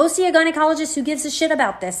much. Go see a gynecologist who gives a shit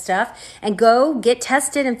about this stuff and go get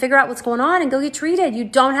tested and figure out what's going on and go get treated. You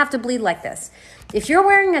don't have to bleed like this. If you're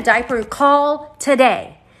wearing a diaper, call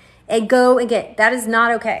today and go and get. That is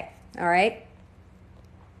not okay. All right.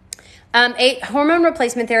 Hormone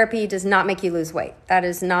replacement therapy does not make you lose weight. That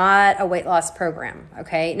is not a weight loss program.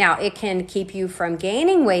 Okay. Now it can keep you from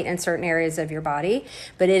gaining weight in certain areas of your body,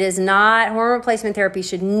 but it is not. Hormone replacement therapy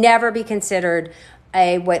should never be considered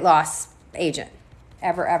a weight loss agent.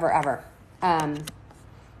 Ever, ever, ever.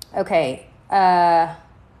 Okay.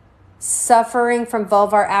 Suffering from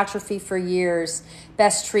vulvar atrophy for years.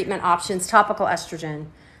 Best treatment options, topical estrogen.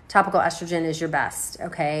 Topical estrogen is your best,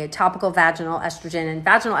 okay? Topical vaginal estrogen, and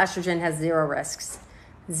vaginal estrogen has zero risks.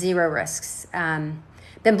 Zero risks.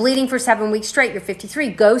 Been bleeding for 7 weeks straight, you're 53,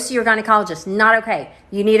 go see your gynecologist. Not okay.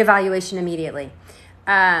 You need evaluation immediately.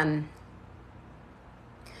 You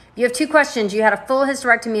have 2 questions. You had a full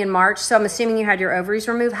hysterectomy in March, so I'm assuming you had your ovaries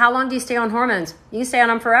removed. How long do you stay on hormones? You can stay on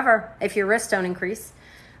them forever if your risks don't increase.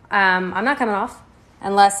 I'm not coming off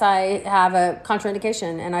unless I have a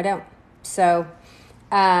contraindication, and I don't. So...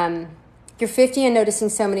 you're 50 and noticing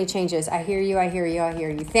so many changes. I hear you. I hear you. I hear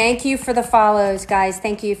you. Thank you for the follows, guys.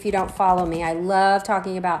 Thank you if you don't follow me. I love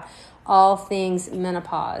talking about all things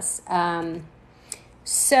menopause. Let's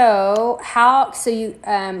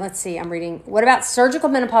see, I'm reading. What about surgical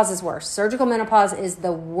menopause is worse? Surgical menopause is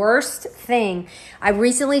the worst thing. I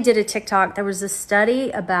recently did a TikTok. There was a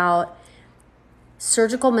study about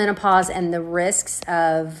surgical menopause and the risks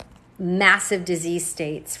of massive disease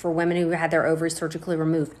states for women who had their ovaries surgically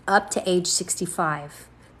removed up to age 65.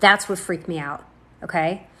 That's what freaked me out,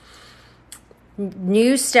 okay?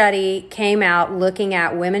 New study came out looking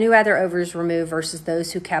at women who had their ovaries removed versus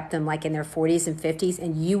those who kept them like in their 40s and 50s,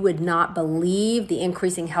 and you would not believe the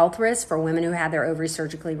increasing health risks for women who had their ovaries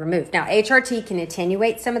surgically removed. Now, HRT can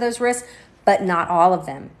attenuate some of those risks, but not all of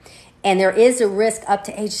them. And there is a risk up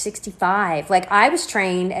to age 65. Like I was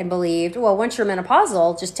trained and believed, well, once you're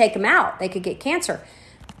menopausal, just take them out. They could get cancer.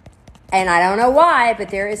 And I don't know why, but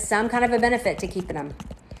there is some kind of a benefit to keeping them.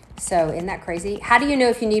 So isn't that crazy? How do you know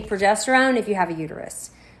if you need progesterone if you have a uterus?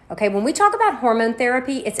 Okay, when we talk about hormone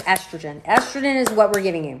therapy, it's estrogen. Estrogen is what we're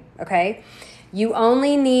giving you, okay? You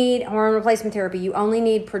only need hormone replacement therapy. You only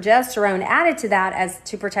need progesterone added to that as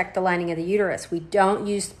to protect the lining of the uterus. We don't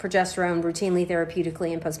use progesterone routinely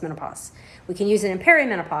therapeutically in postmenopause. We can use it in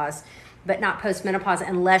perimenopause, but not postmenopause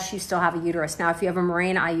unless you still have a uterus. Now, if you have a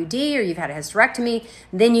Mirena IUD or you've had a hysterectomy,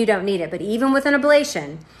 then you don't need it. But even with an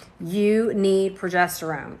ablation, you need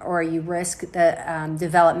progesterone or you risk the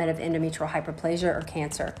development of endometrial hyperplasia or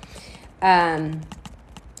cancer.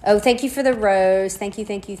 Oh, thank you for the rose. Thank you,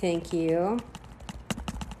 thank you, thank you.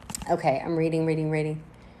 Okay, I'm reading.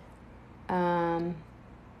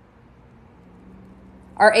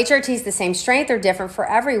 Are HRTs the same strength or different for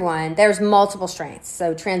everyone? There's multiple strengths.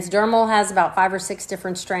 So transdermal has about 5 or 6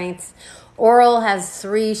 different strengths. Oral has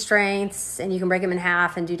 3 strengths, and you can break them in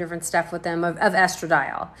half and do different stuff with them of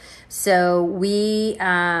estradiol. So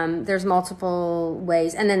there's multiple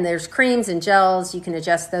ways. And then there's creams and gels. You can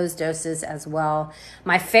adjust those doses as well.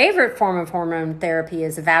 My favorite form of hormone therapy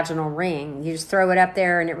is a vaginal ring. You just throw it up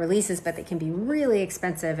there and it releases, but they can be really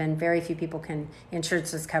expensive and very few people can,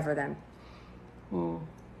 insurances cover them.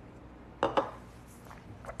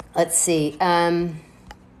 Let's see.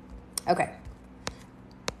 Okay.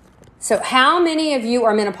 So how many of you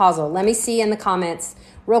are menopausal? Let me see in the comments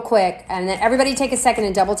real quick. And then everybody take a second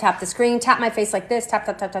and double tap the screen. Tap my face like this. Tap,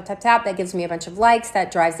 tap, tap, tap, tap, tap. That gives me a bunch of likes.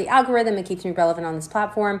 That drives the algorithm and keeps me relevant on this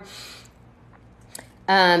platform.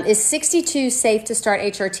 Is 62 safe to start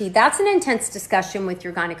HRT? That's an intense discussion with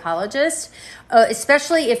your gynecologist,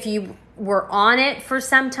 especially if you were on it for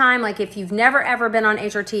some time. Like if you've never ever been on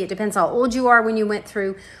HRT, it depends how old you are when you went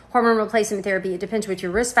through hormone replacement therapy. It depends what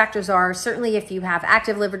your risk factors are. Certainly if you have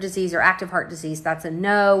active liver disease or active heart disease, that's a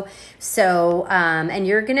no. So, and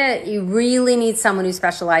you really need someone who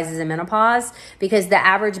specializes in menopause, because the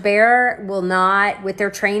average bear will not, with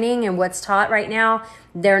their training and what's taught right now,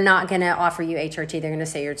 they're not going to offer you HRT. They're going to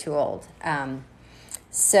say you're too old.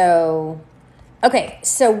 Okay,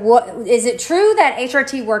 so what is it true that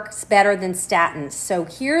HRT works better than statins? So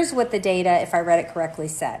here's what the data, if I read it correctly,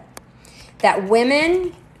 said. That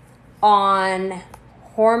women on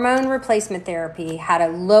hormone replacement therapy had a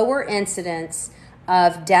lower incidence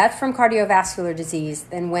of death from cardiovascular disease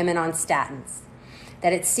than women on statins.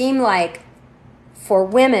 That it seemed like for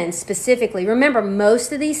women specifically, remember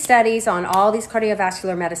most of these studies on all these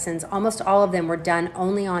cardiovascular medicines, almost all of them were done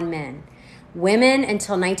only on men. Women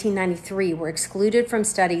until 1993 were excluded from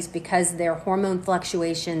studies because their hormone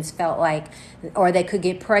fluctuations felt like, or they could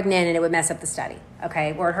get pregnant and it would mess up the study,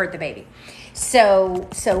 okay, or hurt the baby. So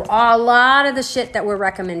a lot of the shit that we're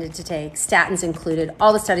recommended to take, statins included,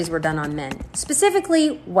 all the studies were done on men,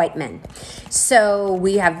 specifically white men. So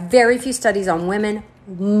we have very few studies on women,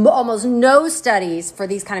 almost no studies for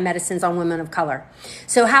these kind of medicines on women of color.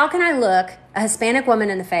 So how can I look a Hispanic woman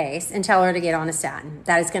in the face and tell her to get on a statin?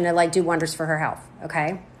 That is going to do wonders for her health,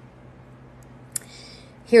 okay?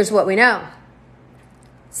 Here's what we know.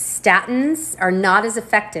 Statins are not as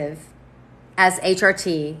effective as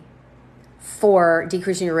HRT for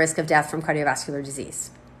decreasing your risk of death from cardiovascular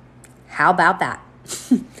disease. How about that?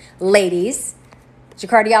 Ladies, is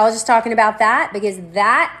your cardiologist talking about that? Because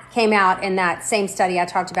that came out in that same study I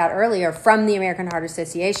talked about earlier from the American Heart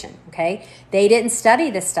Association, okay? They didn't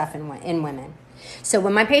study this stuff in women. So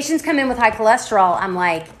when my patients come in with high cholesterol, I'm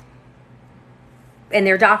like, and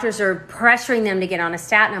their doctors are pressuring them to get on a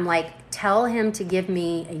statin, I'm like, tell him to give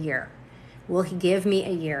me a year. Will he give me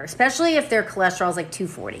a year? Especially if their cholesterol is like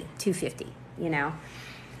 240, 250, you know?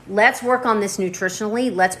 Let's work on this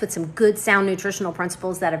nutritionally. Let's put some good, sound nutritional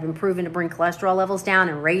principles that have been proven to bring cholesterol levels down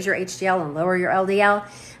and raise your HDL and lower your LDL.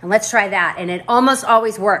 And let's try that. And it almost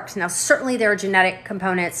always works. Now, certainly there are genetic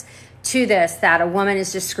components to this that a woman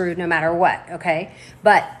is just screwed no matter what, okay?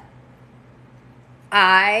 But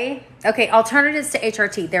alternatives to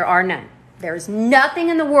HRT, there are none. There is nothing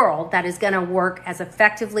in the world that is going to work as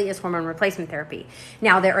effectively as hormone replacement therapy.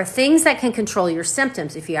 Now, there are things that can control your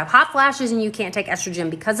symptoms. If you have hot flashes and you can't take estrogen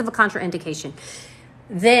because of a contraindication,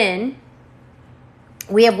 then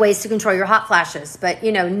we have ways to control your hot flashes. But,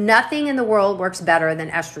 you know, nothing in the world works better than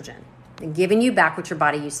estrogen and giving you back what your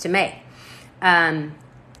body used to make.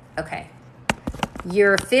 Okay.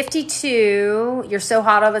 You're 52, you're so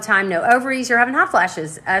hot all the time, no ovaries, you're having hot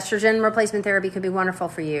flashes. Estrogen replacement therapy could be wonderful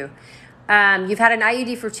for you. You've had an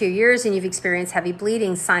IUD for 2 years and you've experienced heavy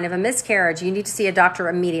bleeding, sign of a miscarriage. You need to see a doctor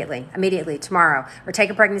immediately, tomorrow, or take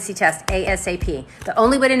a pregnancy test ASAP. The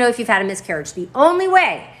only way to know if you've had a miscarriage, the only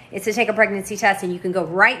way is to take a pregnancy test, and you can go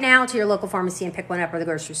right now to your local pharmacy and pick one up, or the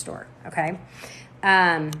grocery store, okay?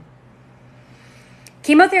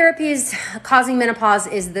 Chemotherapy causing menopause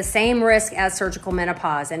is the same risk as surgical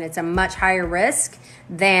menopause, and it's a much higher risk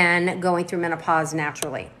than going through menopause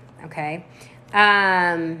naturally, okay?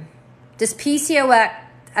 Does PCOS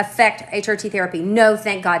affect HRT therapy? No,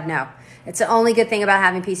 thank God, no. It's the only good thing about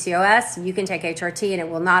having PCOS. You can take HRT and it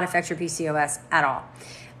will not affect your PCOS at all.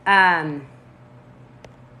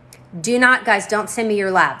 Guys, don't send me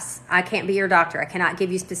your labs. I can't be your doctor. I cannot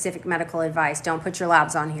give you specific medical advice. Don't put your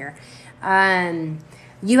labs on here.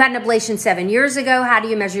 You had an ablation 7 years ago. How do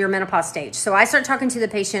you measure your menopause stage? So I start talking to the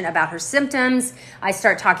patient about her symptoms. I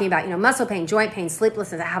start talking about, muscle pain, joint pain,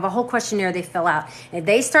 sleeplessness. I have a whole questionnaire they fill out. If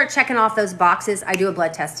they start checking off those boxes, I do a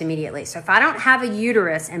blood test immediately. So if I don't have a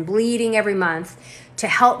uterus and bleeding every month to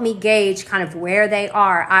help me gauge kind of where they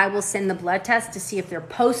are, I will send the blood test to see if they're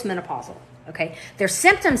postmenopausal. Okay, their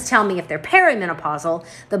symptoms tell me if they're perimenopausal.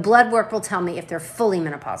 The blood work will tell me if they're fully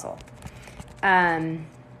menopausal.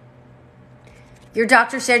 Your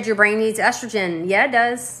doctor said your brain needs estrogen. Yeah, it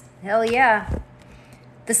does. Hell yeah.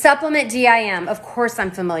 The supplement DIM, of course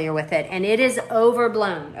I'm familiar with it, and it is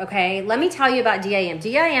overblown, okay? Let me tell you about DIM.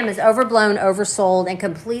 DIM is overblown, oversold, and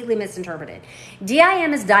completely misinterpreted.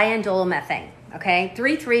 DIM is diindolylmethane, okay?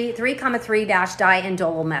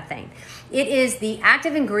 3,3-diindolylmethane. It is the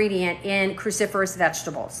active ingredient in cruciferous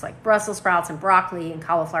vegetables like Brussels sprouts and broccoli and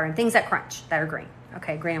cauliflower and things that crunch, that are green,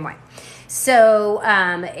 okay, green and white. So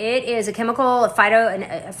it is a chemical, a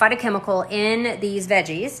phytochemical in these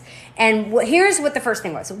veggies. And here's what the first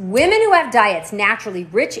thing was. Women who have diets naturally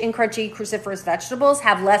rich in crunchy cruciferous vegetables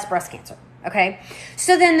have less breast cancer, okay?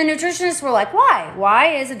 So then the nutritionists were like, why?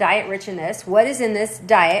 Why is a diet rich in this? What is in this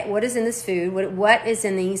diet? What is in this food? What is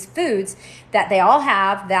in these foods that they all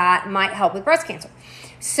have that might help with breast cancer?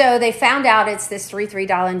 So they found out it's this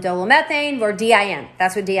 3,3-diindolylmethane, or DIM.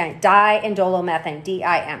 That's what DIM, diindolylmethane,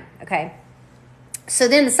 DIM, okay? So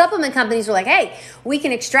then the supplement companies were like, hey, we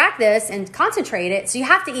can extract this and concentrate it. So you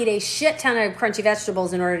have to eat a shit ton of crunchy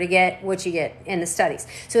vegetables in order to get what you get in the studies.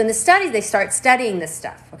 So in the studies, they start studying this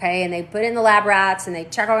stuff, okay? And they put it in the lab rats and they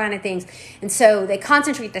check all kind of things. And so they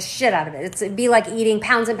concentrate the shit out of it. It'd be like eating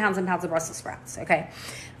pounds and pounds and pounds of Brussels sprouts, okay?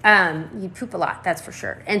 You poop a lot, that's for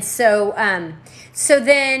sure. And so, so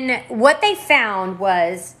then what they found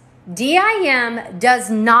was DIM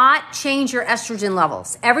does not change your estrogen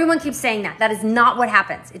levels. Everyone keeps saying that. That is not what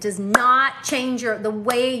happens. It does not change the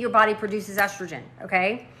way your body produces estrogen,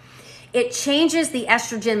 okay? It changes the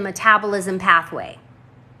estrogen metabolism pathway.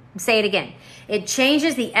 Say it again. It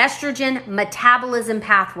changes the estrogen metabolism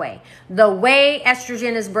pathway, the way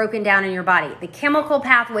estrogen is broken down in your body. The chemical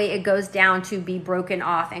pathway it goes down to be broken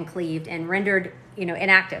off and cleaved and rendered,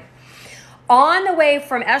 inactive. On the way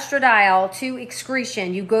from estradiol to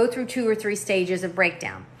excretion, you go through 2 or 3 stages of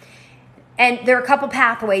breakdown. And there are a couple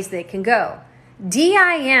pathways that can go.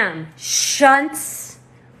 DIM shunts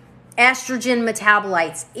estrogen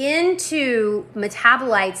metabolites into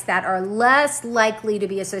metabolites that are less likely to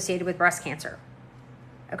be associated with breast cancer.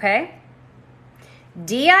 Okay?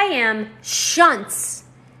 DIM shunts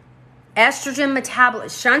shunts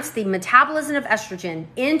the metabolism of estrogen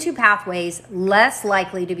into pathways less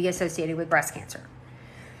likely to be associated with breast cancer.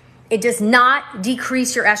 It does not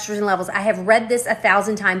decrease your estrogen levels. I have read this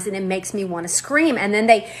 1,000 times and it makes me want to scream. And then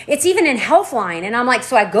it's even in Healthline. And I'm like,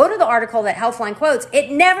 so I go to the article that Healthline quotes.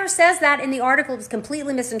 It never says that in the article. It's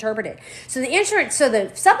completely misinterpreted. So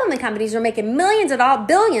the supplement companies are making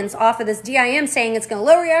billions off of this DIM saying it's going to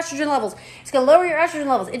lower your estrogen levels. It's going to lower your estrogen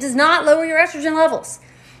levels. It does not lower your estrogen levels.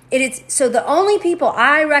 So the only people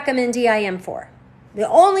I recommend DIM for, the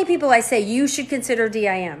only people I say you should consider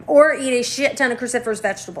DIM or eat a shit ton of cruciferous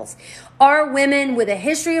vegetables are women with a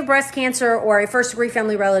history of breast cancer or a first-degree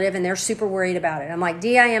family relative, and they're super worried about it. I'm like,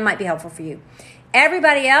 DIM might be helpful for you.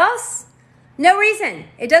 Everybody else, no reason.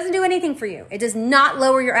 It doesn't do anything for you. It does not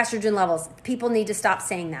lower your estrogen levels. People need to stop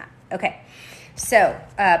saying that. Okay, so,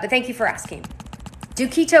 but thank you for asking. Do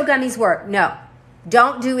keto gummies work? No.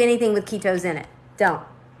 Don't do anything with ketos in it. Don't.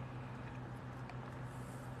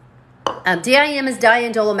 DIM is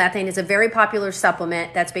diindolylmethane. It's a very popular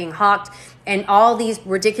supplement that's being hawked, and all these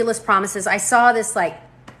ridiculous promises. I saw this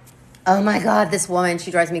oh my God, this woman,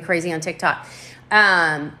 she drives me crazy on TikTok.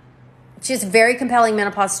 She has a very compelling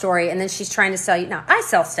menopause story, and then she's trying to sell you. Now, I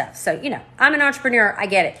sell stuff, so, I'm an entrepreneur. I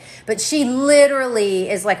get it. But she literally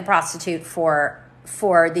is like a prostitute for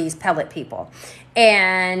these pellet people.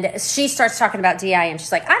 And she starts talking about DIM.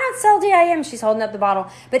 She's like, I don't sell DIM. She's holding up the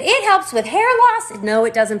bottle. But it helps with hair loss. No,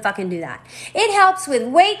 it doesn't fucking do that. It helps with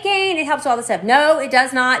weight gain. It helps with all this stuff. No, it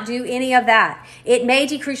does not do any of that. It may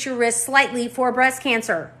decrease your risk slightly for breast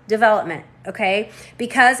cancer development, okay,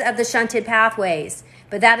 because of the shunted pathways.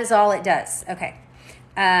 But that is all it does. Okay.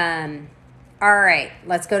 All right.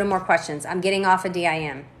 Let's go to more questions. I'm getting off of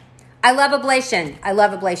DIM. I love ablation.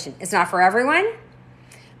 It's not for everyone.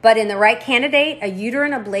 But in the right candidate, a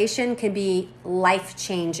uterine ablation can be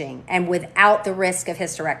life-changing and without the risk of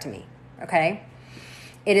hysterectomy, okay?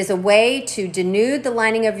 It is a way to denude the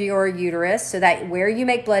lining of your uterus so that where you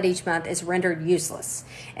make blood each month is rendered useless.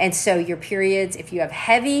 And so your periods, if you have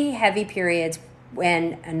heavy periods,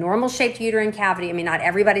 when a normal-shaped uterine cavity, not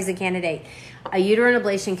everybody's a candidate, a uterine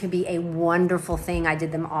ablation can be a wonderful thing. I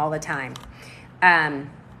did them all the time.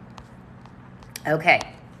 Okay.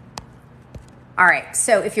 All right,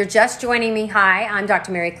 so if you're just joining me, hi, I'm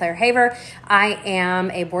Dr. Mary Claire Haver. I am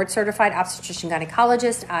a board-certified obstetrician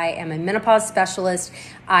gynecologist. I am a menopause specialist.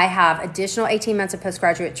 I have additional 18 months of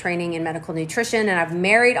postgraduate training in medical nutrition, and I've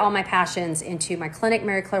married all my passions into my clinic,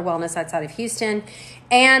 Mary Claire Wellness, outside of Houston,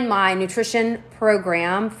 and my nutrition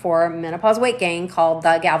program for menopause weight gain called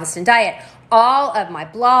the Galveston Diet. All of my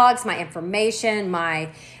blogs, my information, I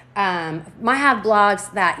have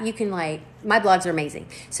blogs that you can my blogs are amazing.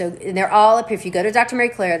 So they're all up here. If you go to Dr. Mary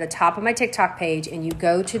Claire, the top of my TikTok page, and you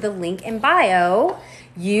go to the link in bio,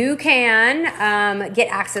 you can get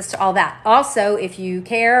access to all that. Also, if you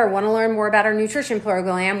care or want to learn more about our nutrition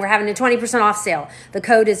program, we're having a 20% off sale. The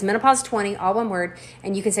code is menopause20, all one word,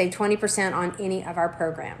 and you can save 20% on any of our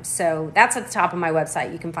programs. So that's at the top of my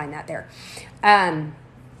website. You can find that there. Let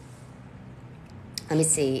me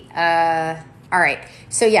see. All right.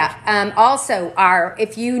 So yeah. Also,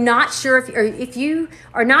 if you are not sure if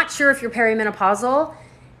you're perimenopausal,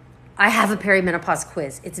 I have a perimenopause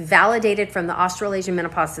quiz. It's validated from the Australasian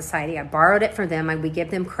Menopause Society. I borrowed it from them, and we give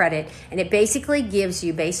them credit. And it basically gives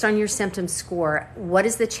you, based on your symptom score, what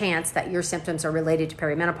is the chance that your symptoms are related to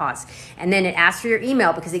perimenopause. And then it asks for your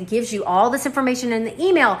email because it gives you all this information in the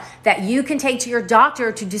email that you can take to your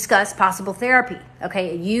doctor to discuss possible therapy.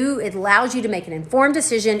 Okay, it allows you to make an informed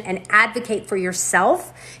decision and advocate for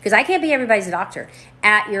yourself, because I can't be everybody's doctor,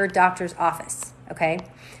 at your doctor's office. Okay,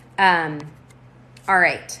 all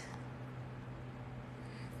right.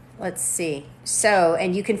 Let's see. So,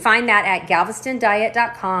 and you can find that at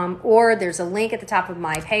galvestondiet.com, or there's a link at the top of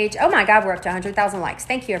my page. Oh my God, we're up to 100,000 likes.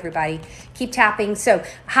 Thank you, everybody. Keep tapping. So,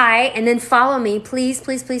 hi, and then follow me. Please,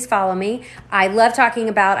 please, please follow me. I love talking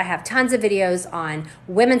about, I have tons of videos on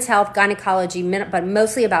women's health, gynecology, but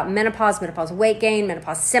mostly about menopause, menopause weight gain,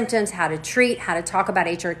 menopause symptoms, how to treat, how to talk about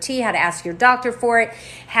HRT, how to ask your doctor for it,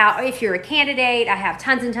 how, if you're a candidate, I have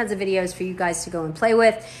tons and tons of videos for you guys to go and play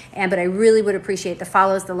with. But I really would appreciate the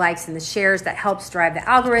follows, the likes, and the shares. That helps drive the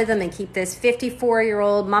algorithm and keep this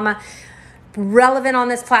 54-year-old mama relevant on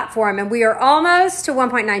this platform. And we are almost to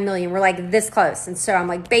 1.9 million. We're like this close. And so I'm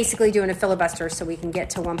like basically doing a filibuster so we can get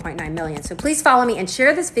to 1.9 million. So please follow me and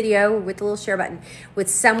share this video with the little share button with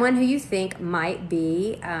someone who you think might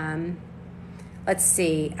be, let's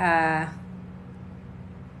see. All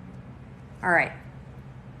right.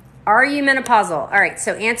 Are you menopausal? All right.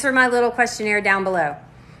 So answer my little questionnaire down below.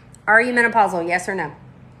 Are you menopausal? Yes or no?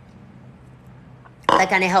 That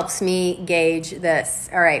kind of helps me gauge this.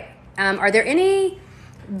 All right. Are there any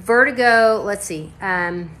vertigo? Let's see.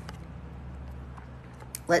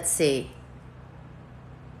 Let's see.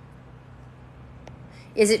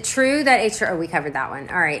 Is it true that we covered that one.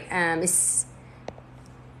 All right.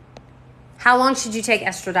 How long should you take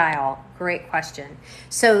estradiol? Great question.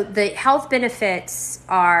 So the health benefits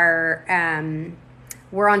are,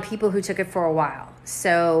 were on people who took it for a while.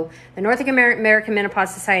 So the North American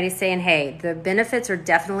Menopause Society is saying, hey, the benefits are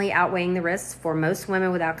definitely outweighing the risks for most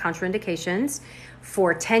women without contraindications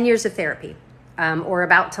for 10 years of therapy, or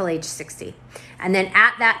about till age 60. And then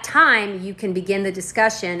at that time, you can begin the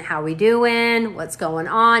discussion. How we doing? What's going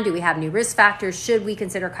on? Do we have new risk factors? Should we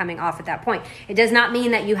consider coming off at that point? It does not mean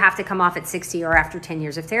that you have to come off at 60 or after 10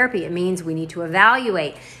 years of therapy. It means we need to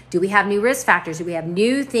evaluate. Do we have new risk factors? Do we have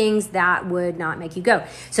new things that would not make you go?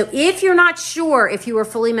 So if you're not sure if you are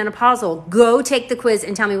fully menopausal, go take the quiz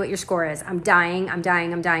and tell me what your score is. I'm dying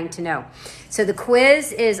to know. So the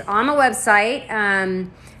quiz is on my website,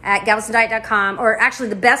 at galvestondiet.com, or actually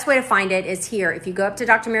the best way to find it is here. If you go up to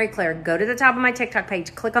Dr. Mary Claire, go to the top of my TikTok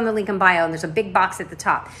page, click on the link in bio, and there's a big box at the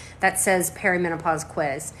top that says perimenopause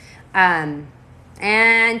quiz. And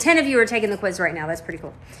 10 of you are taking the quiz right now. That's pretty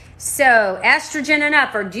cool. So estrogen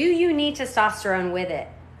enough, or do you need testosterone with it?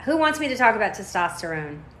 Who wants me to talk about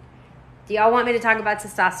testosterone? Do y'all want me to talk about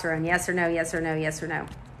testosterone? Yes or no, yes or no, yes or no?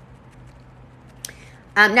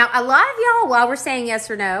 Now, a lot of y'all, while we're saying yes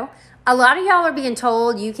or no, a lot of y'all are being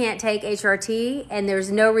told you can't take HRT, and there's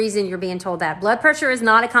no reason you're being told that. Blood pressure is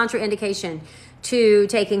not a contraindication to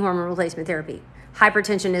taking hormone replacement therapy.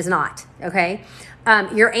 Hypertension is not, okay?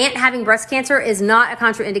 Your aunt having breast cancer is not a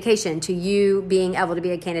contraindication to you being able to be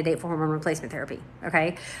a candidate for hormone replacement therapy,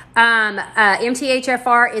 okay?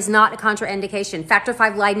 MTHFR is not a contraindication. Factor V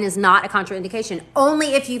Leiden is not a contraindication,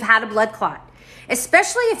 only if you've had a blood clot.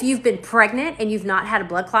 Especially if you've been pregnant and you've not had a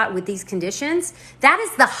blood clot with these conditions, that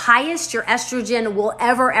is the highest your estrogen will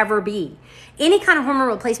ever be. Any kind of hormone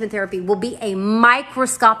replacement therapy will be a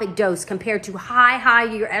microscopic dose compared to how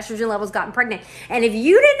your estrogen levels gotten pregnant. And if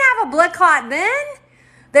you didn't have a blood clot then,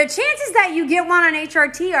 the chances that you get one on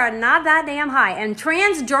HRT are not that damn high. And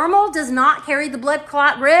transdermal does not carry the blood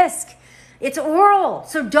clot risk. It's oral.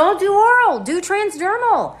 So don't do oral, do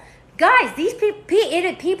transdermal. Guys, these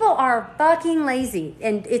people are fucking lazy,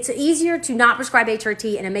 and it's easier to not prescribe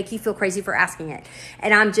HRT and it make you feel crazy for asking it.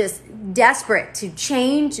 And I'm just desperate to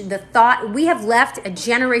change the thought. We have left a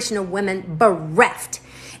generation of women bereft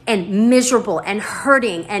and miserable and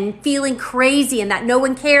hurting and feeling crazy and that no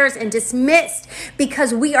one cares and dismissed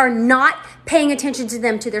because we are not paying attention to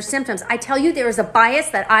them, to their symptoms. I tell you, there is a bias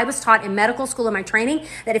that I was taught in medical school in my training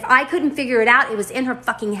that if I couldn't figure it out, it was in her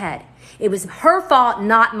fucking head. It was her fault,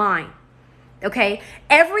 not mine. Okay?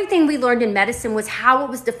 Everything we learned in medicine was how it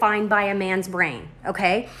was defined by a man's brain.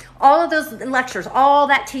 Okay? All of those lectures, all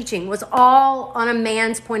that teaching was all on a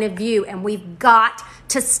man's point of view, and we've got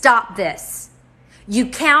to stop this. You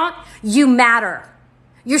count, you matter.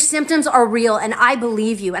 Your symptoms are real, and I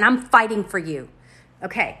believe you, and I'm fighting for you.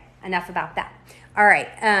 Okay, enough about that. All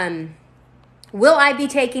right. Will I be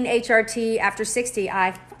taking HRT after 60?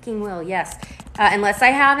 I fucking will, yes. Unless I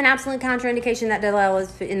have an absolute contraindication that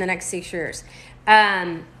develops in the next 6 years.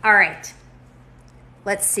 All right.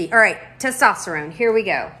 Let's see. All right, testosterone. Here we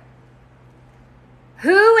go.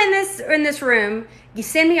 Who in this room, you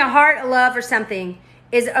send me a heart, a love, or something,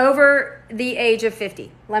 is over the age of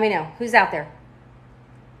 50? Let me know. Who's out there?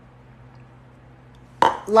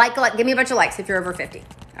 Like, give me a bunch of likes if you're over 50.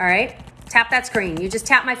 All right? Tap that screen. You just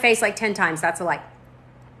tap my face like 10 times. That's a like.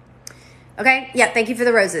 Okay? Yeah, thank you for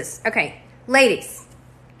the roses. Okay. Ladies,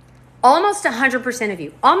 almost 100% of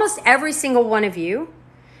you, almost every single one of you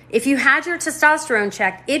if you had your testosterone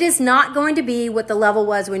checked, it is not going to be what the level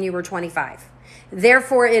was when you were 25.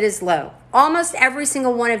 Therefore, it is low. Almost every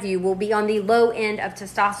single one of you will be on the low end of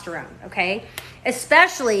testosterone, okay?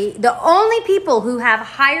 Especially the only people who have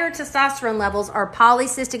higher testosterone levels are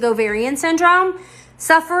polycystic ovarian syndrome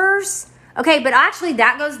sufferers. Okay, but actually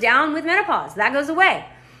that goes down with menopause. That goes away.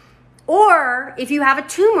 Or if you have a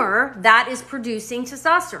tumor that is producing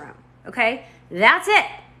testosterone, okay? That's it.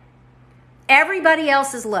 Everybody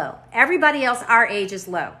else is low. Everybody else our age is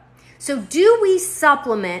low. So do we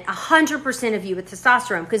supplement 100% of you with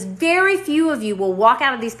testosterone? Because very few of you will walk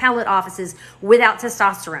out of these pellet offices without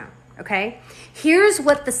testosterone, okay? Here's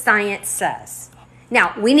what the science says.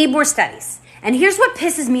 Now, we need more studies. And here's what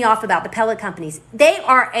pisses me off about the pellet companies.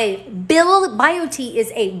 Biote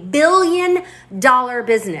is a $1 billion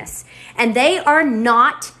business. And they are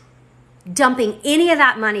not dumping any of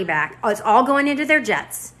that money back. It's all going into their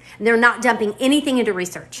jets. And they're not dumping anything into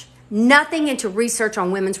research. Nothing into research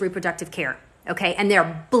on women's reproductive care, okay? And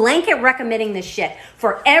they're blanket recommending this shit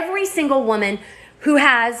for every single woman who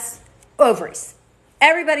has ovaries.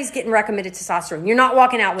 Everybody's getting recommended testosterone. You're not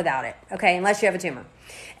walking out without it, okay? Unless you have a tumor.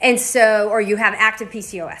 And so, or you have active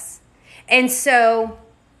PCOS. And so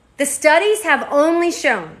the studies have only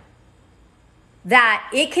shown that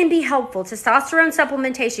it can be helpful. Testosterone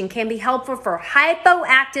supplementation can be helpful for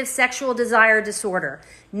hypoactive sexual desire disorder.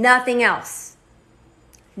 Nothing else.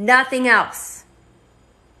 Nothing else.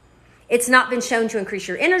 It's not been shown to increase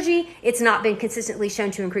your energy. It's not been consistently shown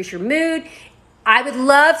to increase your mood. I would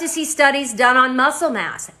love to see studies done on muscle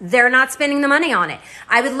mass. They're not spending the money on it.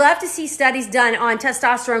 I would love to see studies done on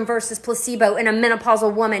testosterone versus placebo in a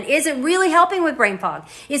menopausal woman. Is it really helping with brain fog?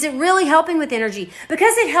 Is it really helping with energy?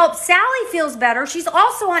 Because it helps. Sally feels better. She's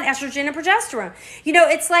also on estrogen and progesterone. You know,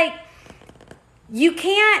 it's like, you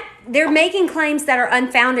can't, they're making claims that are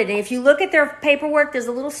unfounded. And if you look at their paperwork, there's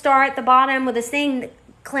a little star at the bottom with a thing that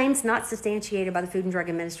claims not substantiated by the Food and Drug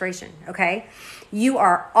Administration, okay? You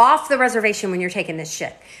are off the reservation when you're taking this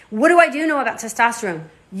shit. What do I do know about testosterone?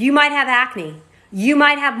 You might have acne. You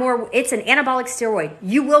might have more, it's an anabolic steroid.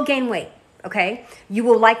 You will gain weight, okay? You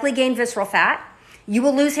will likely gain visceral fat. You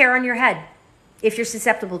will lose hair on your head if you're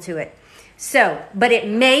susceptible to it. So, but it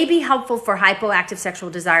may be helpful for hypoactive sexual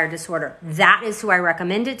desire disorder. That is who I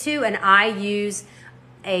recommend it to, and I use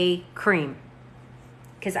a cream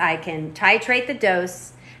because I can titrate the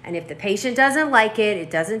dose, and if the patient doesn't like it, it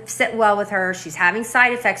doesn't sit well with her, she's having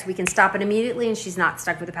side effects, we can stop it immediately and she's not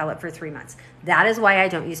stuck with a pellet for 3 months. That is why I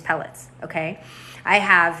don't use pellets, okay?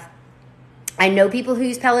 I know people who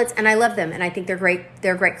use pellets and I love them and I think they're great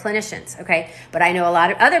clinicians, okay? But I know a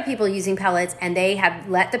lot of other people using pellets and they have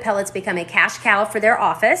let the pellets become a cash cow for their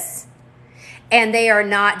office, and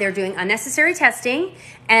they're doing unnecessary testing,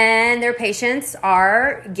 and their patients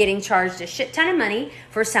are getting charged a shit ton of money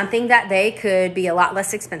for something that they could be a lot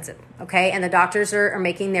less expensive, okay? And the doctors are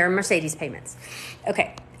making their Mercedes payments.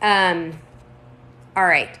 Okay, all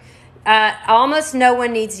right. Almost no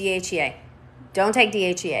one needs DHEA. Don't take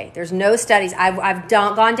DHEA. There's no studies. I've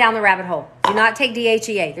gone down the rabbit hole. Do not take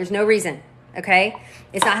DHEA. There's no reason, okay?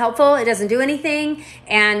 It's not helpful. It doesn't do anything.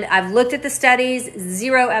 And I've looked at the studies,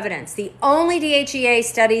 zero evidence. The only DHEA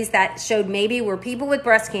studies that showed maybe were people with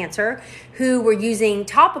breast cancer who were using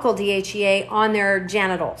topical DHEA on their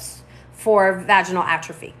genitals for vaginal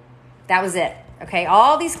atrophy. That was it, okay?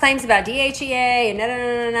 All these claims about DHEA and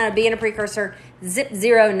no, being a precursor,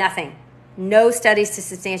 zero, nothing. No studies to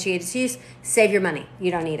substantiate its use. Save your money.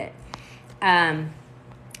 You don't need it.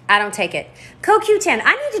 I don't take it. CoQ10,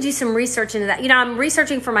 I need to do some research into that. You know, I'm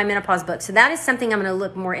researching for my menopause book, so that is something I'm going to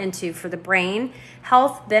look more into for the brain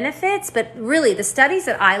health benefits. But really, the studies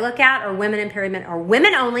that I look at are women in perimenopause, or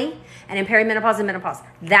women only, and in perimenopause and menopause.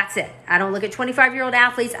 That's it. I don't look at 25-year-old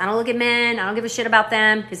athletes. I don't look at men. I don't give a shit about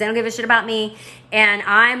them because they don't give a shit about me. And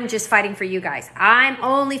I'm just fighting for you guys. I'm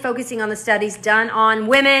only focusing on the studies done on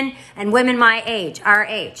women and women my age, our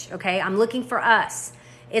age, okay? I'm looking for us.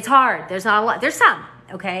 It's hard. There's not a lot. There's some.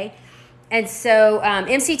 Okay, and so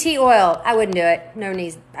MCT oil, I wouldn't do it. No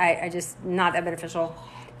needs. I just not that beneficial.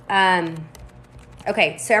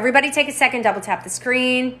 Okay, so everybody take a second, double tap the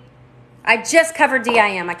screen. I just covered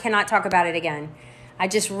DIM. I cannot talk about it again. I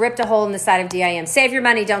just ripped a hole in the side of DIM. Save your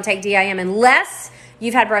money. Don't take DIM unless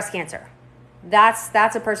you've had breast cancer. That's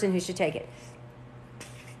a person who should take it.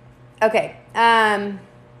 Okay.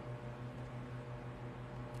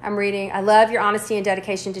 I'm reading. I love your honesty and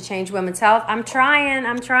dedication to change women's health. I'm trying.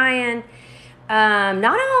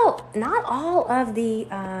 Not all of the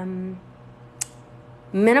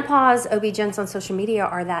menopause OB-GYNs on social media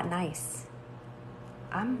are that nice.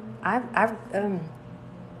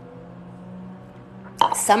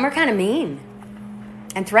 Some are kind of mean.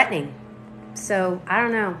 and threatening. So I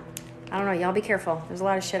don't know. Y'all be careful. There's a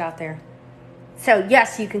lot of shit out there. So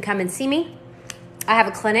yes, you can come and see me. I have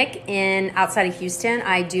a clinic outside of Houston.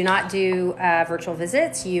 I do not do virtual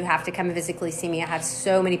visits. You have to come and physically see me. I have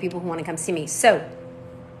so many people who want to come see me. So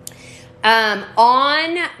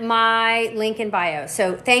on my link in bio.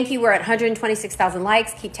 So thank you. We're at 126,000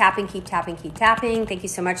 likes. Keep tapping, keep tapping, keep tapping. Thank you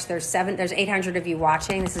so much. There's 800 of you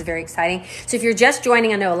watching. This is very exciting. So if you're just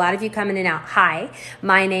joining, I know a lot of you come in and out. Hi,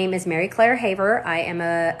 my name is Mary Claire Haver. I am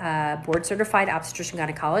a board certified obstetrician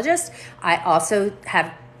gynecologist. I also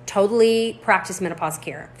have totally practice menopause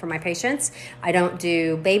care for my patients. I don't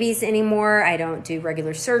do babies anymore. I don't do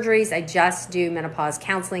regular surgeries. I just do menopause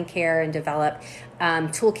counseling care and develop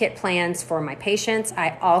toolkit plans for my patients.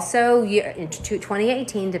 I also, in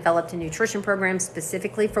 2018, developed a nutrition program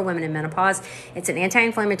specifically for women in menopause. It's an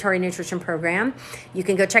anti-inflammatory nutrition program. You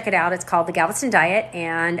can go check it out. It's called the Galveston Diet,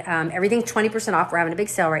 and everything's 20% off. We're having a big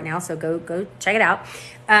sale right now, so go check it out.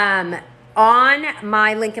 On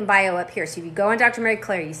my link in bio up here. So if you go on Dr. Mary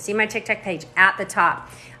Claire, you see my TikTok page at the top.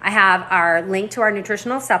 I have our link to our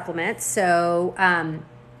nutritional supplements. So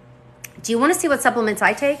do you want to see what supplements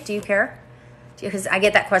I take? Do you care? Because I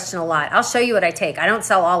get that question a lot. I'll show you what I take. I don't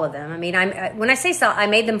sell all of them. I mean, when I say sell, I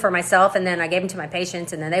made them for myself, and then I gave them to my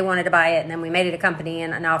patients, and then they wanted to buy it, and then we made it a company,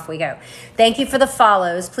 and off we go. Thank you for the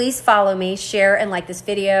follows. Please follow me, share, and like this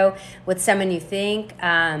video with someone you think.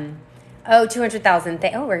 200,000.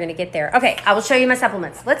 We're going to get there. Okay, I will show you my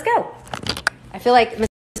supplements. Let's go. I feel like we're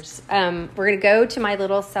going to go to my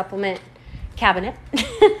little supplement cabinet.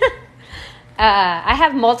 I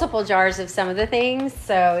have multiple jars of some of the things,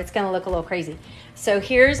 so it's going to look a little crazy. So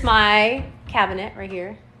here's my cabinet right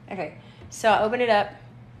here. Okay, so I'll open it up,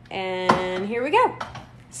 and here we go.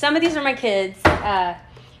 Some of these are my kids. So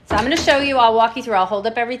I'm going to show you. I'll walk you through. I'll hold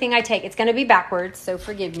up everything I take. It's going to be backwards, so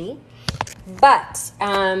forgive me. But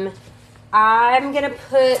I'm going to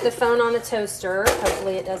put the phone on the toaster.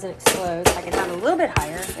 Hopefully it doesn't explode. I can have it a little bit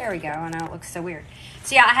higher. There we go. I know it looks so weird.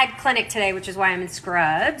 So yeah, I had clinic today, which is why I'm in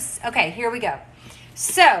scrubs. Okay, here we go.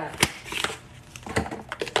 So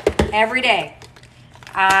every day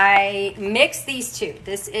I mix these two.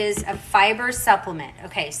 This is a fiber supplement.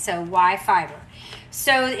 Okay, so why fiber?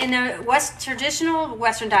 So in the traditional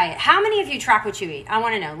Western diet, how many of you track what you eat? I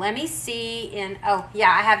want to know. Let me see I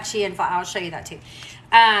have chia and I'll show you that too.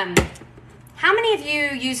 How many of you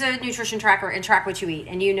use a nutrition tracker and track what you eat,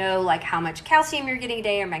 and you know like how much calcium you're getting a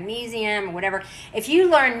day or magnesium or whatever? If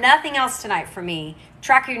you learn nothing else tonight from me,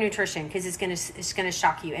 track your nutrition, because it's gonna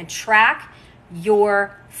shock you, and track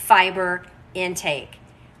your fiber intake.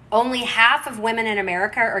 Only half of women in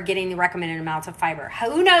America are getting the recommended amounts of fiber.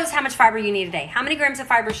 Who knows how much fiber you need a day? How many grams of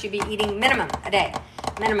fiber should you be eating minimum a day?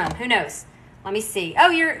 Minimum, who knows? Let me see.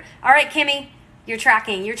 Oh, all right, Kimmy. You're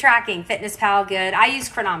tracking. Fitness Pal, good. I use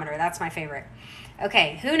Chronometer. That's my favorite.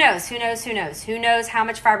 Okay, who knows? Who knows how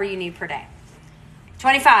much fiber you need per day?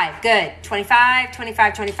 25, good.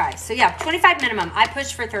 25. So yeah, 25 minimum. I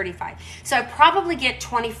push for 35. So I probably get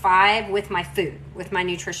 25 with my food, with my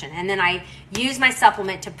nutrition. And then I use my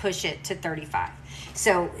supplement to push it to 35.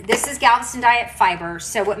 So this is Galveston Diet Fiber.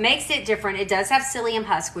 So what makes it different, it does have psyllium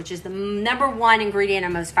husk, which is the number one ingredient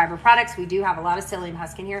in most fiber products. We do have a lot of psyllium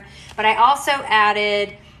husk in here. But I also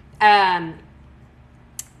added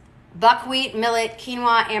buckwheat, millet,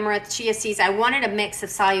 quinoa, amaranth, chia seeds. I wanted a mix of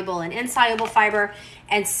soluble and insoluble fiber.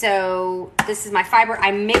 And so this is my fiber.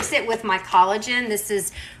 I mix it with my collagen.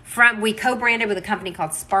 We co-branded with a company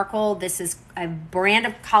called Sparkle. This is a brand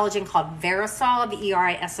of collagen called Verisol,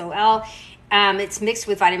 Verisol. It's mixed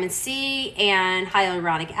with vitamin C and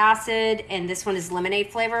hyaluronic acid, and this one is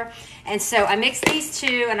lemonade flavor. And so I mix these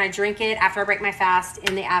two, and I drink it after I break my fast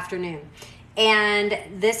in the afternoon. And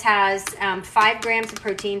this has 5 grams of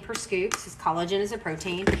protein per scoop. This collagen is a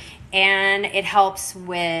protein, and it helps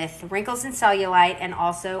with wrinkles and cellulite, and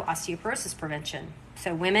also osteoporosis prevention.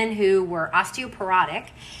 So women who were osteoporotic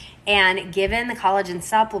and given the collagen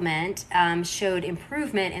supplement showed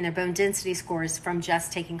improvement in their bone density scores from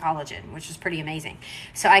just taking collagen, which is pretty amazing.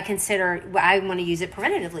 So I want to use it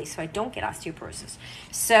preventatively so I don't get osteoporosis.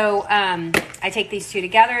 So I take these two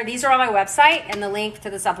together. These are on my website, and the link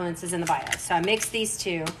to the supplements is in the bio. So I mix these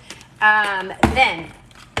two. Then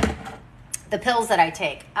the pills that I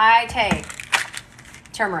take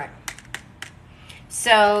turmeric.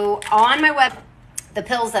 So on my the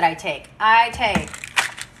pills that I take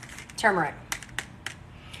turmeric.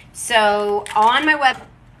 So on my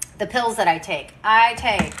the pills that I take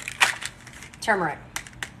turmeric.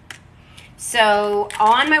 So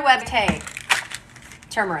on my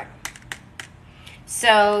turmeric.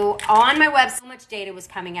 So on my website, so much data was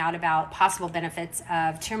coming out about possible benefits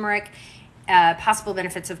of turmeric possible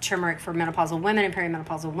benefits of turmeric for menopausal women and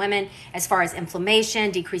perimenopausal women as far as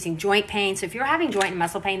inflammation, decreasing joint pain. So if you're having joint and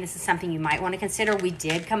muscle pain, this is something you might want to consider. We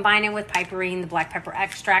did combine it with piperine, the black pepper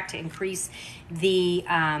extract, to increase it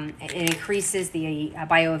increases the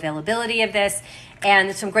bioavailability of this. And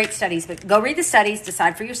there's some great studies, but go read the studies,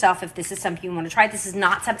 decide for yourself if this is something you want to try. This is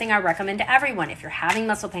not something I recommend to everyone. If you're having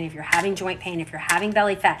muscle pain, if you're having joint pain, if you're having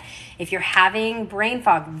belly fat, if you're having brain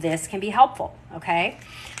fog, this can be helpful, okay?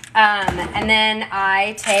 And then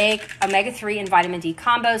I take omega-3 and vitamin D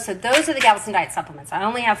combo. So those are the Galveston Diet supplements. I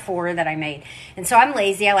only have 4 that I made. And so I'm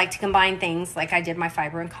lazy. I like to combine things like I did my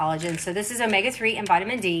fiber and collagen. So this is omega-3 and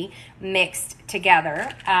vitamin D mixed together.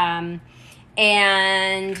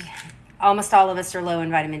 And almost all of us are low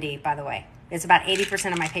in vitamin D, by the way. It's about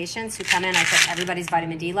 80% of my patients who come in, I check everybody's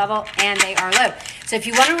vitamin D level, and they are low. So if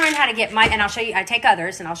you want to learn how to get and I'll show you, I take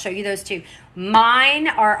others, and I'll show you those too. Mine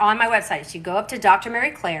are on my website. So you go up to Dr.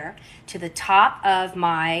 Mary Claire, to the top of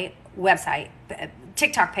my website,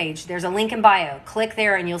 TikTok page. There's a link in bio. Click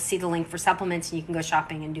there, and you'll see the link for supplements, and you can go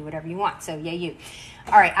shopping and do whatever you want. So yay you.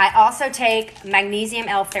 All right, I also take magnesium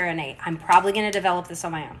L-threonate. I'm probably going to develop this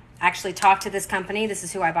on my own. Actually talked to this company. This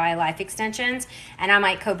is who I buy life extensions, and I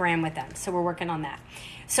might co-brand with them. So we're working on that.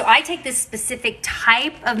 So I take this specific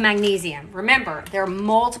type of magnesium. Remember, there are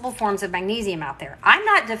multiple forms of magnesium out there. I'm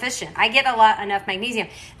not deficient. I get enough magnesium.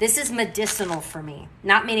 This is medicinal for me.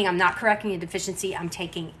 Not meaning I'm not correcting a deficiency. I'm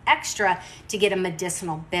taking extra to get a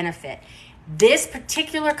medicinal benefit. This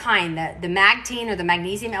particular kind, the Magtine or the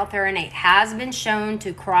magnesium L-threonate, has been shown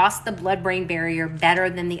to cross the blood-brain barrier better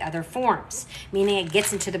than the other forms, meaning it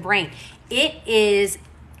gets into the brain. It is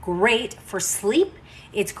great for sleep.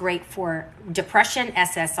 It's great for depression,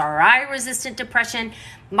 SSRI-resistant depression.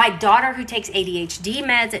 My daughter, who takes ADHD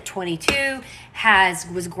meds at 22,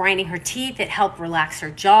 was grinding her teeth. It helped relax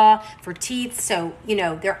her jaw for teeth. So,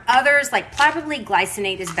 there are others, like probably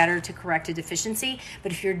glycinate is better to correct a deficiency.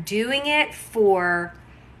 But if you're doing it for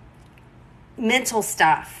mental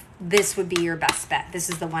stuff, this would be your best bet. This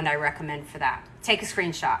is the one I recommend for that. Take a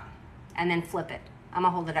screenshot and then flip it. I'm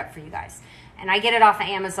going to hold it up for you guys. And I get it off of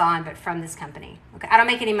Amazon, but from this company. Okay, I don't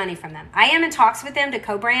make any money from them. I am in talks with them to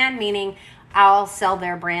co-brand, meaning I'll sell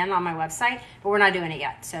their brand on my website, but we're not doing it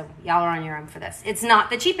yet. So y'all are on your own for this. It's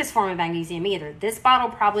not the cheapest form of magnesium either. This bottle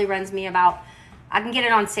probably runs me I can get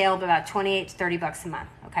it on sale for about 28 to 30 bucks a month,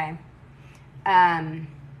 okay? I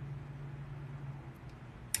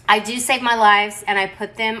do save my lives, and I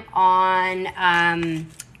put them on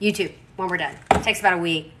YouTube when we're done. It takes about a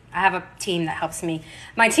week. I have a team that helps me.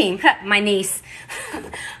 My niece.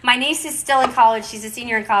 My niece is still in college. She's a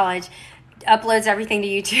senior in college. Uploads everything to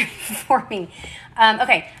YouTube for me.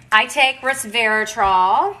 Okay, I take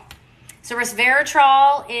resveratrol. So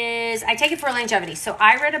resveratrol I take it for longevity. So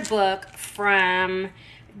I read a book from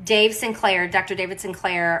Dr. David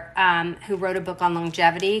Sinclair, who wrote a book on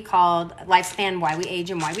longevity called Lifespan, Why We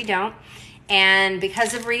Age and Why We Don't. And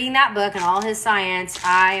because of reading that book and all his science,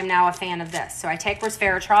 I am now a fan of this. So I take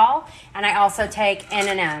resveratrol, and I also take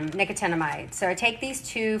N&M, nicotinamide. So I take these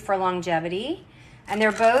 2 for longevity, and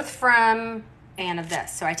they're both from fan of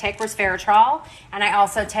this. So I take resveratrol, and I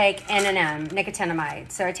also take N&M,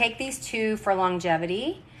 nicotinamide. So I take these 2 for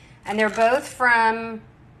longevity, and they're both from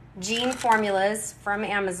Gene Formulas from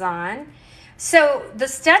Amazon. So the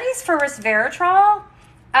studies for resveratrol,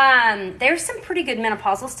 there's some pretty good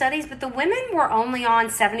menopausal studies, but the women were only on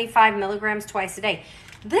 75 milligrams twice a day.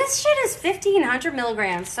 This shit is 1,500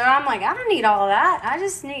 milligrams. So I'm like, I don't need all of that.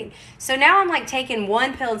 So now I'm like taking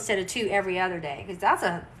 1 pill instead of 2 every other day, because that's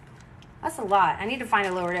a lot. I need to find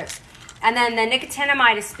a lower dose. And then the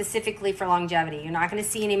nicotinamide is specifically for longevity. You're not going to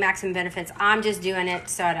see any maximum benefits. I'm just doing it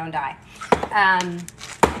so I don't die.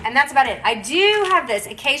 And that's about it. I do have this.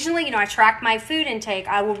 Occasionally, I track my food intake.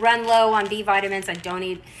 I will run low on B vitamins.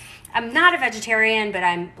 I'm not a vegetarian, but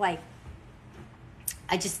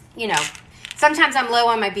sometimes I'm low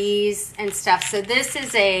on my Bs and stuff. So this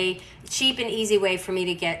is a cheap and easy way for me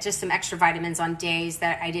to get just some extra vitamins on days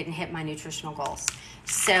that I didn't hit my nutritional goals.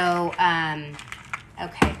 So,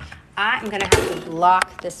 okay. I'm going to have to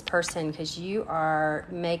block this person because you are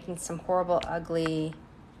making some horrible, ugly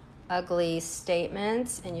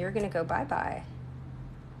statements, and you're going to go bye-bye.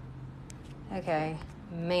 Okay.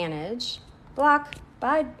 Manage. Block.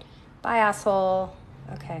 Bye, asshole.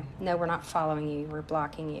 Okay. No, we're not following you. We're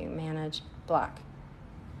blocking you. Manage. Block.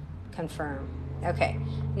 Confirm. Okay.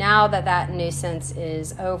 Now that nuisance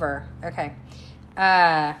is over. Okay.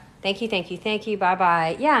 Thank you.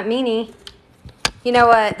 Bye-bye. Yeah, meanie. You know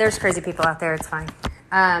what? There's crazy people out there. It's fine.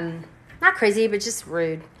 Not crazy, but just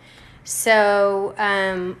rude. So,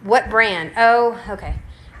 what brand? Oh, okay.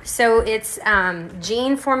 So it's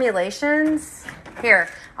Gene Formulations. Here,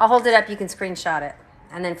 I'll hold it up. You can screenshot it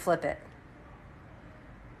and then flip it.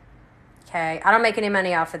 Okay, I don't make any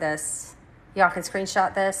money off of this. Y'all can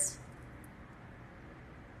screenshot this.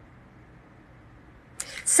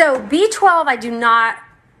 So B12, I do not.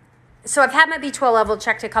 So I've had my B12 level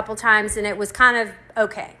checked a couple times, and it was kind of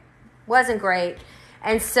okay. Wasn't great.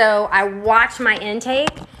 And so I watch my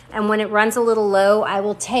intake, and when it runs a little low, I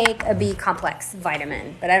will take a B complex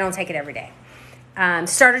vitamin, but I don't take it every day.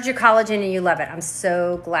 Started your collagen, and you love it. I'm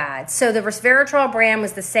so glad. So the resveratrol brand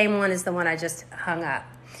was the same one as the one I just hung up.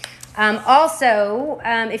 Also,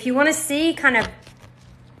 if you want to see kind of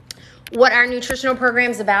what our nutritional program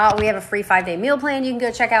is about, we have a free 5-day meal plan you can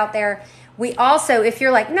go check out there. We also, if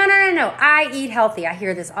you're like, no, I eat healthy. I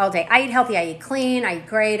hear this all day. I eat healthy. I eat clean. I eat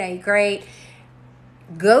great.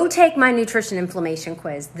 Go take my nutrition inflammation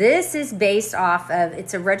quiz. This is based off of,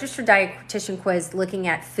 it's a registered dietitian quiz looking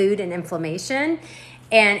at food and inflammation.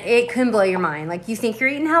 And it can blow your mind. Like, you think you're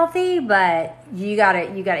eating healthy, but you got it,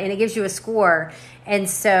 and it gives you a score. And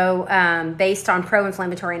so based on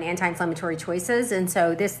pro-inflammatory and anti-inflammatory choices. And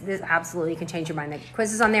so this absolutely can change your mind. The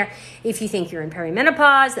quiz is on there. If you think you're in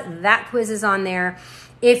perimenopause, that quiz is on there.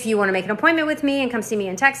 If you want to make an appointment with me and come see me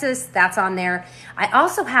in Texas, that's on there. I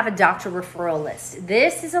also have a doctor referral list.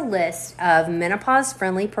 This is a list of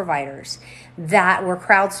menopause-friendly providers that were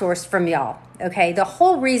crowdsourced from y'all, okay? The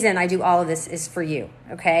whole reason I do all of this is for you,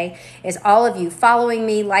 okay? Is all of you following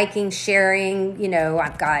me, liking, sharing. You know,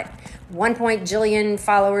 I've got 1 jillion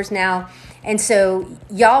followers now. And so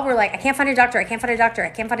y'all were like, I can't find a doctor. Help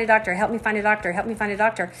me find a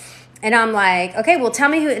doctor. And I'm like, okay, well, tell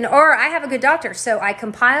me who, or I have a good doctor. So I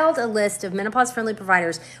compiled a list of menopause-friendly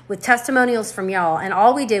providers with testimonials from y'all. And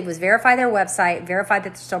all we did was verify their website, verify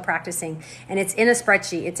that they're still practicing. And it's in a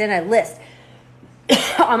spreadsheet. It's in a list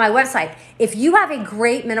on my website. If you have a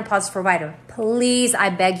great menopause provider, please, I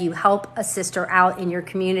beg you, help a sister out in your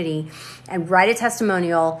community and write a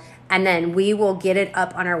testimonial. And then we will get it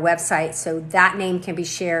up on our website so that name can be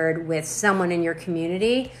shared with someone in your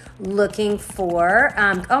community looking for,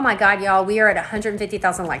 oh my God, y'all, we are at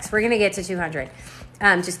 150,000 likes. We're going to get to 200.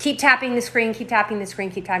 Just keep tapping the screen.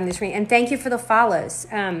 And thank you for the follows.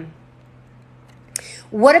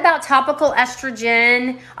 What about topical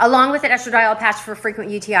estrogen along with an estradiol patch for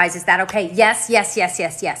frequent UTIs? Is that okay? Yes.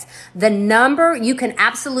 The number, you can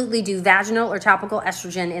absolutely do vaginal or topical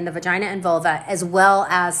estrogen in the vagina and vulva as well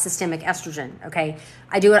as systemic estrogen, okay?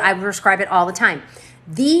 I do it, I prescribe it all the time.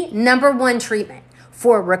 The number one treatment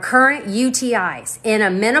for recurrent UTIs in a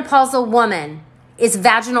menopausal woman is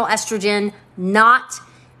vaginal estrogen, not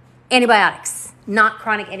antibiotics, not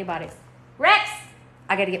chronic antibiotics. Rex,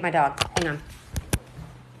 I got to get my dog. Hang on.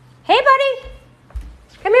 Hey, buddy.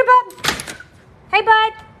 Come here, bud. Hey,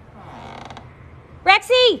 bud.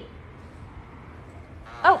 Rexy.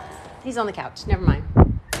 Oh, he's on the couch. Never mind.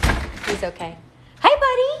 He's okay. Hey,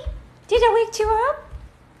 buddy. Did I wake you up?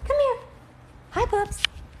 Come here. Hi, Bubs.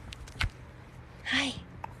 Hi.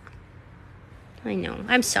 I know.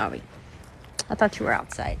 I'm sorry. I thought you were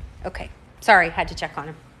outside. Okay. Sorry. Had to check on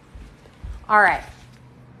him. All right.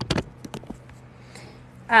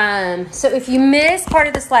 So if you missed part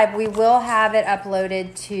of this live, we will have it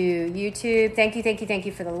uploaded to YouTube. Thank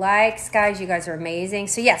you for the likes, guys. You guys are amazing.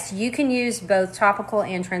 So yes, you can use both topical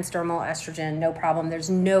and transdermal estrogen. No problem. There's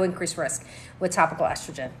no increased risk with topical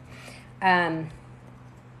estrogen.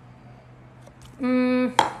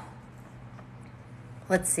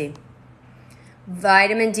 Let's see.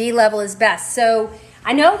 Vitamin D level is best. So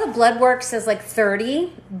I know the blood work says like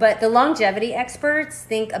 30, but the longevity experts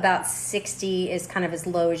think about 60 is kind of as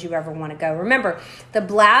low as you ever want to go. Remember, the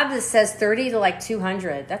blab says 30 to like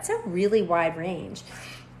 200. That's a really wide range.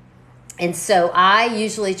 And so I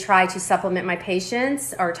usually try to supplement my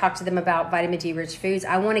patients or talk to them about vitamin D rich foods.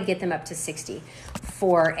 I want to get them up to 60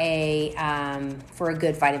 for a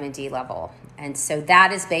good vitamin D level. And so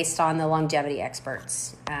that is based on the longevity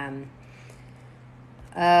experts.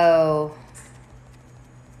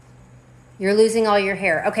 You're losing all your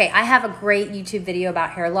hair. Okay, I have a great YouTube video about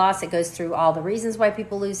hair loss. It goes through all the reasons why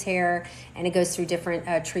people lose hair, and it goes through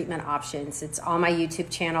different treatment options. It's on my YouTube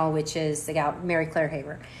channel, which is the gal Mary Claire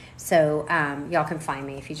Haver. So y'all can find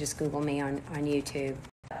me if you just Google me on YouTube,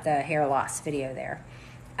 the hair loss video there.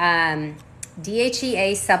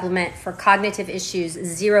 DHEA supplement for cognitive issues,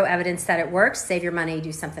 zero evidence that it works. Save your money,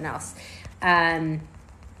 do something else.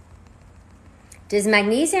 Does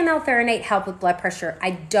magnesium L-threonate help with blood pressure?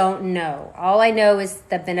 I don't know. All I know is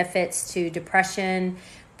the benefits to depression,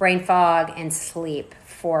 brain fog, and sleep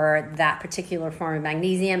for that particular form of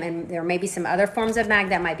magnesium. And there may be some other forms of mag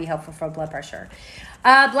that might be helpful for blood pressure.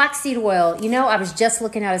 Black seed oil. You know, I was just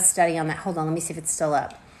looking at a study on that. Hold on, let me see if it's still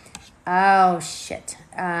up. Oh, shit.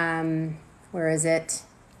 Where is it?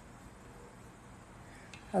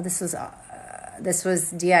 Oh, this was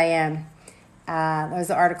DIM. Those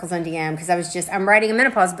are articles on DIM because I'm writing a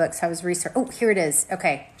menopause book, so I was researching. Oh, here it is.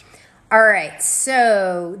 Okay. All right.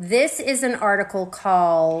 So this is an article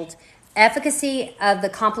called Efficacy of the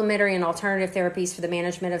Complementary and Alternative Therapies for the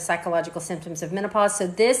Management of Psychological Symptoms of Menopause. So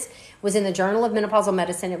this was in the Journal of Menopausal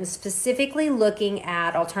Medicine. It was specifically looking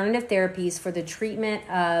at alternative therapies for the treatment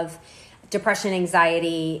of depression,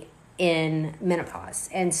 anxiety in menopause.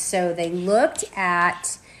 And so they looked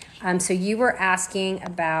at, so you were asking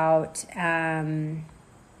about,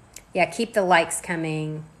 keep the likes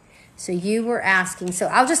coming. So you were asking, so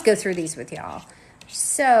I'll just go through these with y'all.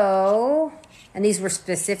 So, and these were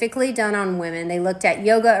specifically done on women. They looked at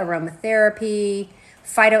yoga, aromatherapy,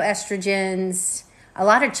 phytoestrogens, a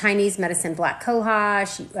lot of Chinese medicine, black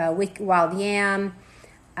cohosh, wild yam,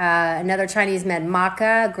 another Chinese med,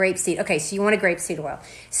 maca, grapeseed. Okay, so you want a grapeseed oil.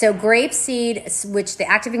 So grapeseed, which the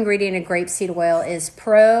active ingredient in grapeseed oil is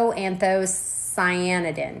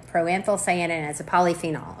proanthocyanidin. Proanthocyanidin, it's a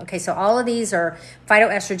polyphenol. Okay, so all of these are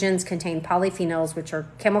phytoestrogens, contain polyphenols, which are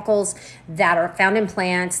chemicals that are found in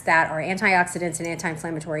plants that are antioxidants and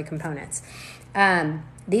anti-inflammatory components.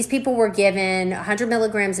 These people were given 100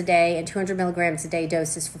 milligrams a day and 200 milligrams a day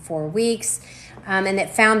doses for 4 weeks. And it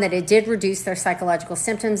found that it did reduce their psychological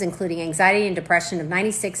symptoms, including anxiety and depression of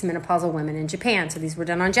 96 menopausal women in Japan. So these were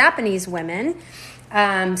done on Japanese women.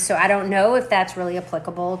 So I don't know if that's really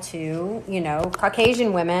applicable to,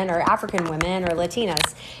 Caucasian women or African women or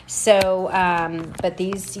Latinas. So, but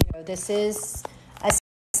these, this is a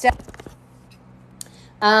step.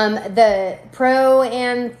 The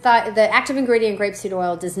active ingredient in grapeseed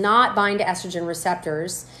oil does not bind to estrogen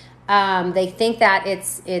receptors. They think that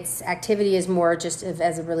its activity is more just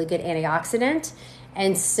as a really good antioxidant.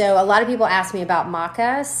 And so a lot of people ask me about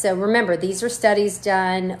maca. So remember, these are studies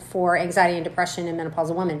done for anxiety and depression in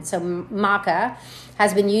menopausal women. So maca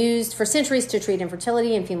has been used for centuries to treat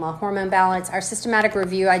infertility and female hormone balance. Our systematic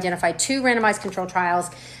review identified 2 randomized control trials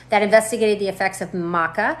that investigated the effects of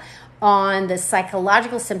maca on the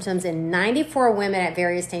psychological symptoms in 94 women at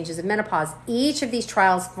various stages of menopause. Each of these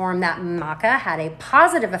trials found that maca had a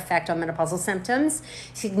positive effect on menopausal symptoms.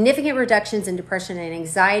 Significant reductions in depression and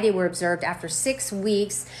anxiety were observed after 6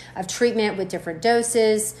 weeks of treatment with different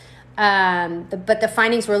doses. But the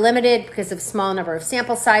findings were limited because of small number of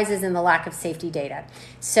sample sizes and the lack of safety data.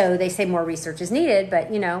 So they say more research is needed, but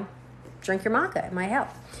drink your maca, it might help.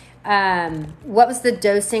 What was the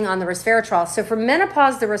dosing on the resveratrol? So for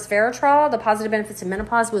menopause, the resveratrol, the positive benefits of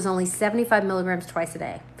menopause, was only 75 milligrams twice a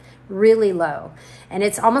day. Really low. And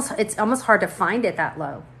it's almost hard to find it that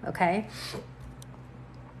low, okay?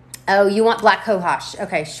 Oh, you want black cohosh.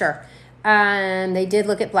 Okay, sure. They did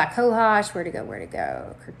look at black cohosh. Where to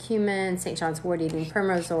go? Curcumin, St. John's wort, evening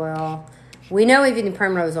primrose oil. We know evening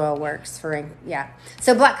primrose oil works for,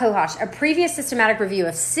 So black cohosh, a previous systematic review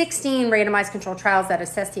of 16 randomized controlled trials that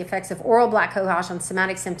assessed the effects of oral black cohosh on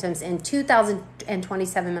somatic symptoms in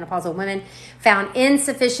 2,027 menopausal women found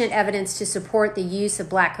insufficient evidence to support the use of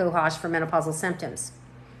black cohosh for menopausal symptoms.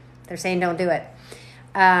 They're saying don't do it.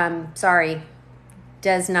 Sorry.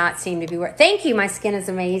 Does not seem to be worth. Thank you. My skin is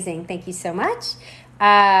amazing. Thank you so much.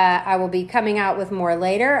 I will be coming out with more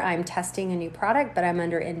later. I'm testing a new product, but I'm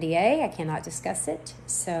under NDA. I cannot discuss it.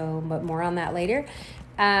 So, but more on that later.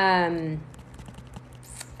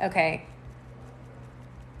 Okay.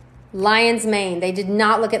 Lion's mane. They did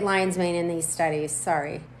not look at lion's mane in these studies.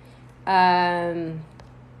 Sorry. Okay.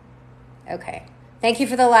 Thank you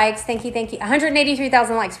for the likes. Thank you.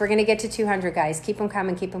 183,000 likes. We're going to get to 200, guys. Keep them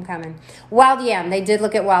coming. Wild yam. They did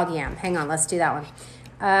look at wild yam. Hang on. Let's do that one.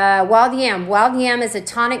 Wild yam. Wild yam is a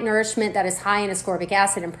tonic nourishment that is high in ascorbic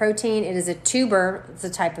acid and protein. It is a tuber. It's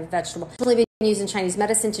a type of vegetable. It's been used in Chinese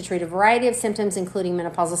medicine to treat a variety of symptoms, including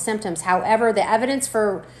menopausal symptoms. However, the evidence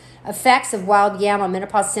for effects of wild yam on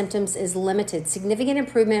menopause symptoms is limited. Significant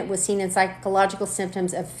improvement was seen in psychological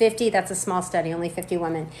symptoms of 50, that's a small study, only 50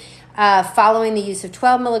 women, following the use of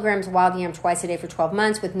 12 milligrams of wild yam twice a day for 12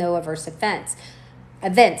 months with no adverse events.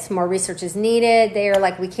 More research is needed. They are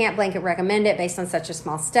like, we can't blanket recommend it based on such a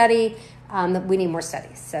small study. We need more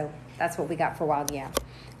studies. So that's what we got for wild yam.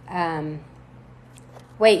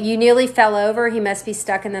 Wait, you nearly fell over? He must be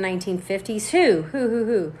stuck in the 1950s.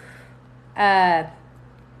 Who?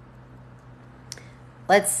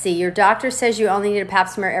 Let's see. Your doctor says you only need a pap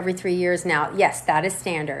smear every 3 years now. Yes, that is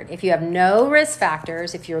standard. If you have no risk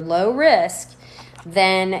factors, if you're low risk,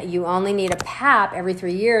 then you only need a PAP every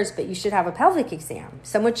 3 years, but you should have a pelvic exam.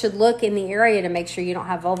 Someone should look in the area to make sure you don't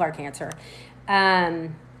have vulvar cancer.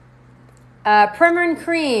 Premarin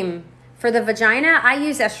cream for the vagina. I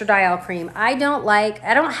use estradiol cream. I don't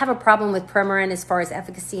have a problem with Premarin as far as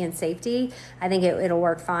efficacy and safety. I think it'll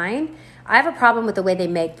work fine. I have a problem with the way they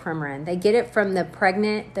make Premarin. They get it from the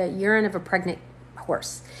urine of a pregnant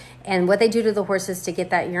horse. And what they do to the horses to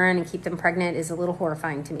get that urine and keep them pregnant is a little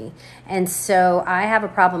horrifying to me. And so I have a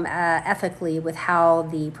problem ethically with how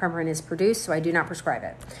the Premarin is produced, so I do not prescribe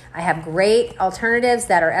it. I have great alternatives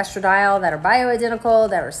that are estradiol, that are bioidentical,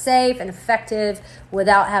 that are safe and effective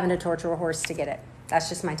without having to torture a horse to get it. That's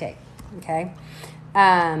just my take, okay?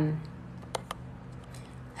 How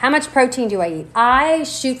much protein do I eat? I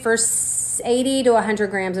shoot for 80 to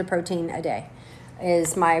 100 grams of protein a day.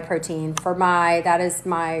 Is my protein that is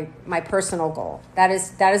my personal goal. That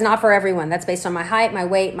is not for everyone. That's based on my height, my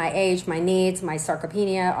weight, my age, my needs, my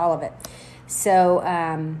sarcopenia, all of it. So,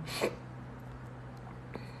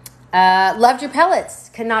 loved your pellets,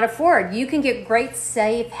 cannot afford. You can get great,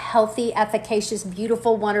 safe, healthy, efficacious,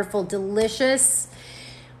 beautiful, wonderful, delicious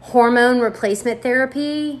hormone replacement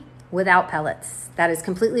therapy without pellets. That is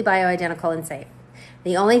completely bioidentical and safe.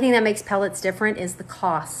 The only thing that makes pellets different is the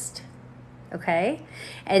cost. Okay,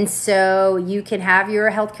 and so you can have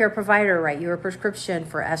your healthcare provider write you a prescription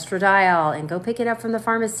for estradiol and go pick it up from the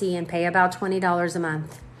pharmacy and pay about $20 a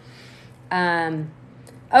month.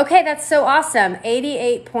 Okay, that's so awesome.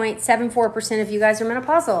 88.74% of you guys are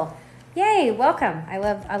menopausal. Yay, welcome. I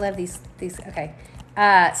love these. Okay,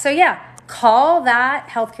 so yeah. Call that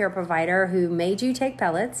healthcare provider who made you take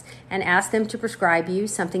pellets and ask them to prescribe you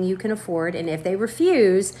something you can afford. And if they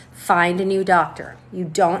refuse, find a new doctor. You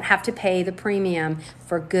don't have to pay the premium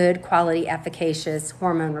for good quality, efficacious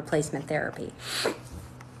hormone replacement therapy.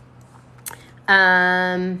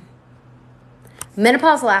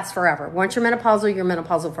 Menopause lasts forever. Once you're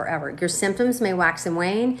menopausal forever. Your symptoms may wax and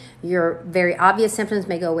wane. Your very obvious symptoms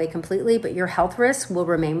may go away completely, but your health risks will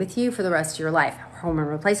remain with you for the rest of your life. Hormone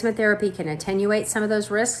replacement therapy can attenuate some of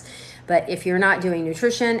those risks, but if you're not doing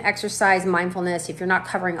nutrition, exercise, mindfulness, if you're not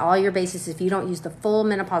covering all your bases, if you don't use the full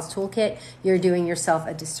menopause toolkit, you're doing yourself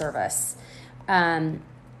a disservice.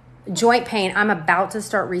 Joint pain. I'm about to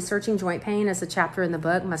start researching joint pain as a chapter in the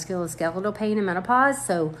book, musculoskeletal pain in menopause.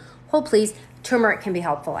 So hold please. Turmeric can be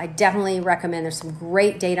helpful. I definitely recommend. There's some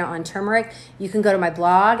great data on turmeric. You can go to my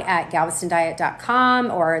blog at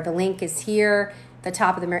galvestondiet.com, or the link is here, the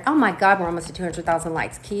top of the mirror. Oh my God, we're almost at 200,000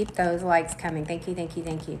 likes. Keep those likes coming. Thank you, thank you,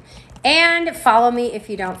 thank you. And follow me if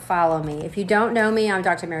you don't follow me. If you don't know me, I'm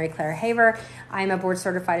Dr. Mary Claire Haver. I'm a board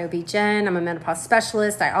certified OB-GYN. I'm a menopause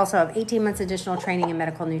specialist. I also have 18 months additional training in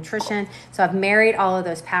medical nutrition. So I've married all of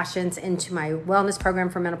those passions into my wellness program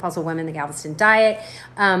for menopausal women, the Galveston Diet.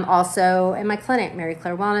 Also in my clinic, Mary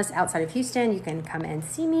Claire Wellness, outside of Houston. You can come and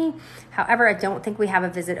see me. However, I don't think we have a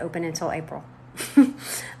visit open until April.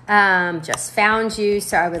 Just found you.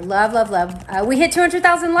 So I would love. We hit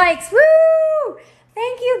 200,000 likes. Woo!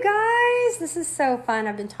 Thank you guys. This is so fun.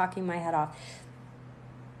 I've been talking my head off.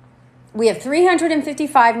 We have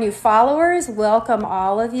 355 new followers. Welcome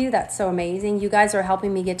all of you. That's so amazing. You guys are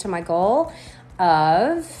helping me get to my goal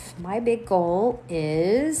my big goal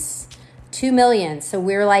is 2 million. So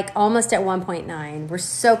we're like almost at 1.9. We're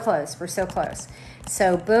so close.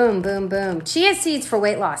 So boom, boom, boom. Chia seeds for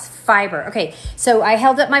weight loss, fiber. Okay, so I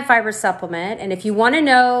held up my fiber supplement. And if you want to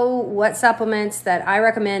know what supplements that I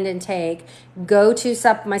recommend and take, go to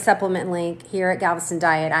my supplement link here at Galveston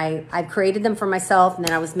Diet. I created them for myself, and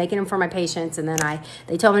then I was making them for my patients. And then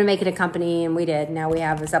they told me to make it a company, and we did. Now we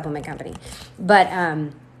have a supplement company. But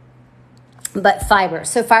fiber.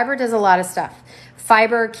 So fiber does a lot of stuff.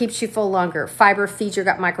 Fiber keeps you full longer. Fiber feeds your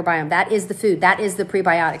gut microbiome. That is the food. That is the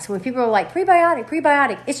prebiotics. When people are like,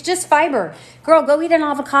 prebiotic, it's just fiber. Girl, go eat an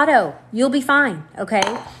avocado. You'll be fine,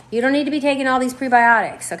 okay? You don't need to be taking all these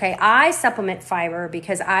prebiotics, okay? I supplement fiber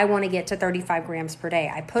because I want to get to 35 grams per day.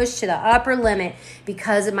 I push to the upper limit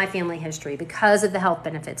because of my family history, because of the health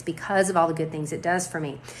benefits, because of all the good things it does for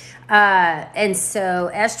me. And so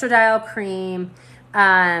estradiol cream,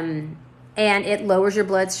 and it lowers your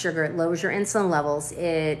blood sugar. It lowers your insulin levels.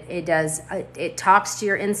 It talks to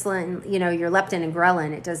your insulin, your leptin and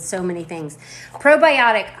ghrelin. It does so many things.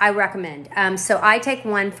 Probiotic, I recommend. So I take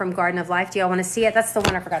one from Garden of Life. Do y'all want to see it? That's the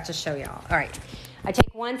one I forgot to show y'all. All right. I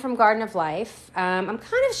take one from Garden of Life. I'm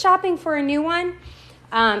kind of shopping for a new one.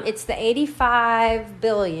 It's the 85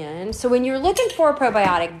 billion. So when you're looking for a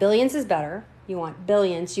probiotic, billions is better. You want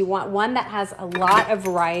billions. You want one that has a lot of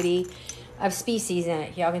variety of species in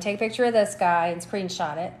it. Y'all can take a picture of this guy and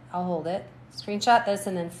screenshot it. I'll hold it. Screenshot this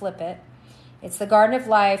and then flip it. It's the Garden of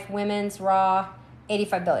Life Women's Raw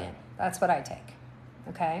 85 billion. That's what I take.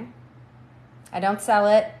 Okay. I don't sell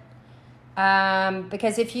it.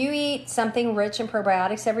 Because if you eat something rich in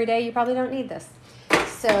probiotics every day, you probably don't need this.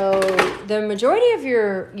 So the majority of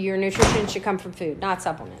your nutrition should come from food, not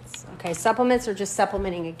supplements. Okay. Supplements are just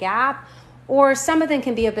supplementing a gap, or some of them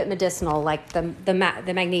can be a bit medicinal, like the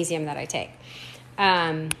magnesium that I take.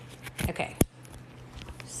 Okay.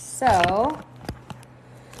 So,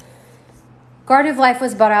 Garden of Life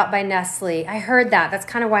was bought out by Nestle. I heard that. That's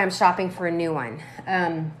kind of why I'm shopping for a new one.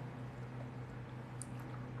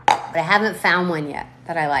 But I haven't found one yet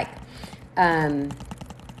that I like.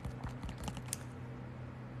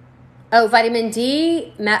 Vitamin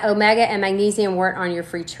D, omega, and magnesium weren't on your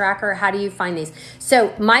free tracker. How do you find these?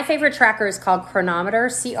 So my favorite tracker is called Cronometer,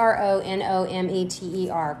 Cronometer,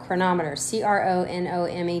 Cronometer,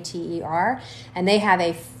 Cronometer, and they have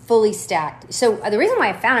a fully stacked. So the reason why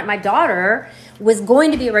I found it, my daughter was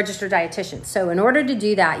going to be a registered dietitian. So in order to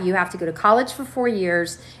do that, you have to go to college for 4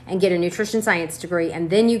 years and get a nutrition science degree. And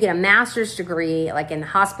then you get a master's degree, like in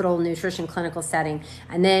hospital nutrition clinical setting.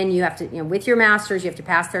 And then you have to, with your master's, you have to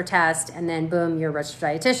pass their test. And then boom, you're a registered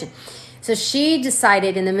dietitian. So she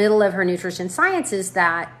decided in the middle of her nutrition sciences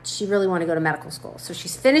that she really wanted to go to medical school. So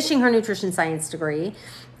she's finishing her nutrition science degree.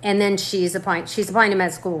 And then she's applying to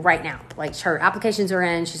med school right now. Like her applications are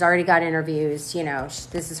in. She's already got interviews.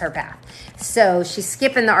 This is her path. So she's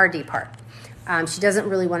skipping the RD part. She doesn't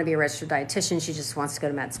really want to be a registered dietitian. She just wants to go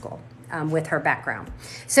to med school with her background.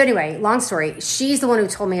 So anyway, long story, she's the one who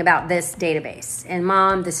told me about this database. And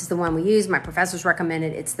Mom, this is the one we use. My professors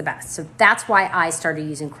recommended it's the best. So that's why I started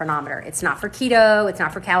using Cronometer. It's not for keto. It's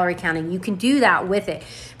not for calorie counting. You can do that with it.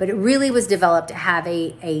 But it really was developed to have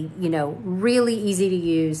a really easy to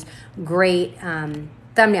use, great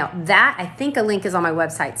thumbnail. That, I think a link is on my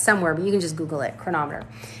website somewhere, but you can just Google it, Cronometer.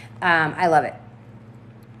 I love it.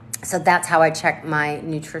 So that's how I check my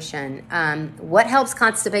nutrition. What helps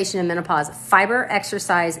constipation and menopause? Fiber,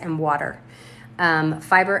 exercise, and water.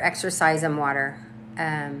 Fiber, exercise, and water.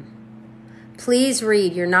 Please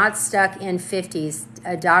read. You're not stuck in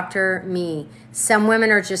 50s. Dr. Me. Some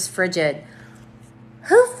women are just frigid.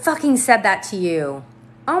 Who fucking said that to you?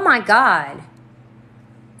 Oh my God.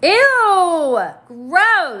 Ew.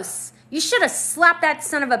 Gross. You should have slapped that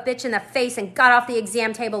son of a bitch in the face and got off the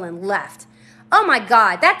exam table and left. Oh my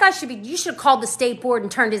God, that guy you should have called the state board and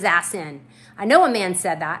turned his ass in. I know a man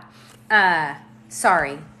said that.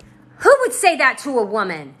 Sorry. Who would say that to a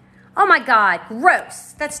woman? Oh my God,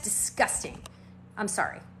 gross. That's disgusting. I'm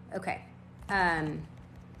sorry. Okay.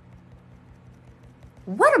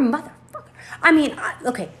 What a motherfucker.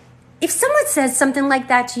 Okay. If someone says something like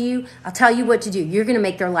that to you, I'll tell you what to do. You're going to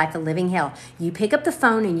make their life a living hell. You pick up the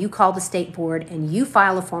phone and you call the state board and you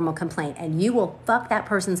file a formal complaint and you will fuck that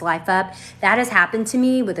person's life up. That has happened to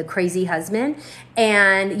me with a crazy husband.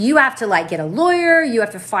 And you have to get a lawyer. You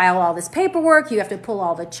have to file all this paperwork. You have to pull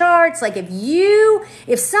all the charts.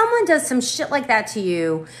 If someone does some shit like that to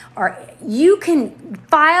you, or you can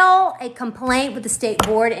file a complaint with the state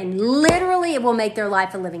board and literally it will make their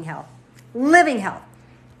life a living hell. Living hell.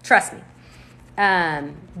 Trust me.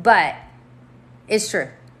 But it's true.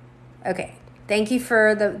 Okay. Thank you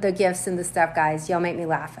for the gifts and the stuff, guys. Y'all make me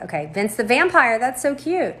laugh. Okay. Vince the Vampire. That's so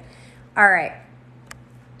cute. All right.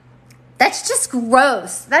 That's just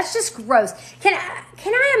gross. That's just gross. Can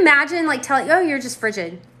I imagine telling, oh, you're just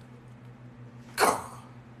frigid.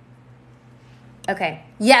 Okay.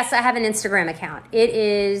 Yes, I have an Instagram account. It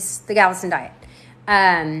is the Galveston Diet.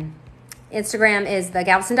 Instagram is the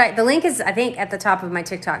Galveston Diet. The link is, I think, at the top of my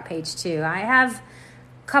TikTok page, too. I have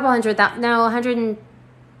a couple hundred, 100,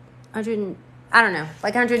 I don't know,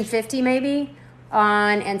 150 maybe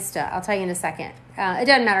on Insta. I'll tell you in a second. It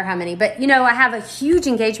doesn't matter how many, but, I have a huge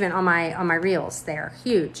engagement on my reels there.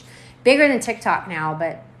 Huge. Bigger than TikTok now,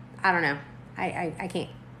 but I don't know. I can't.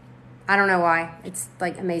 I don't know why. It's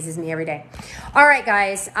amazes me every day. All right,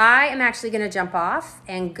 guys, I am actually going to jump off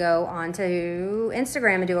and go on to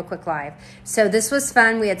Instagram and do a quick live. So this was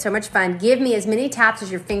fun. We had so much fun. Give me as many taps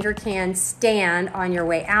as your finger can stand on your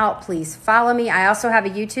way out. Please follow me. I also have a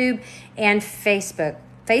YouTube and Facebook.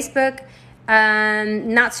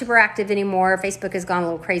 Not super active anymore. Facebook has gone a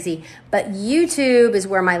little crazy, but YouTube is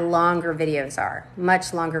where my longer videos are,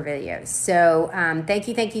 much longer videos. So thank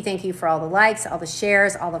you for all the likes, all the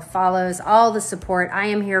shares, all the follows, all the support. I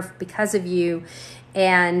am here because of you,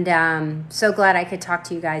 and so glad I could talk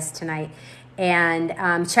to you guys tonight.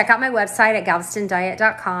 And check out my website at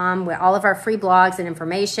galvestondiet.com with all of our free blogs and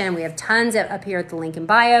information. We have tons up here at the link in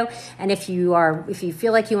bio. And if you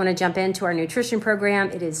feel like you want to jump into our nutrition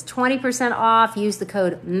program, it is 20% off. Use the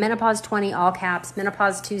code Menopause20, all caps,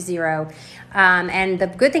 Menopause20. And the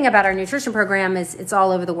good thing about our nutrition program is it's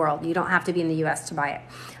all over the world. You don't have to be in the U.S. to buy it.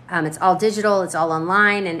 It's all digital, it's all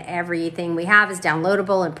online, and everything we have is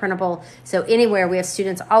downloadable and printable. So anywhere, we have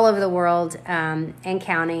students all over the world and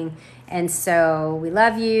counting. And so we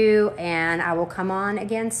love you, and I will come on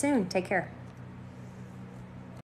again soon. Take care.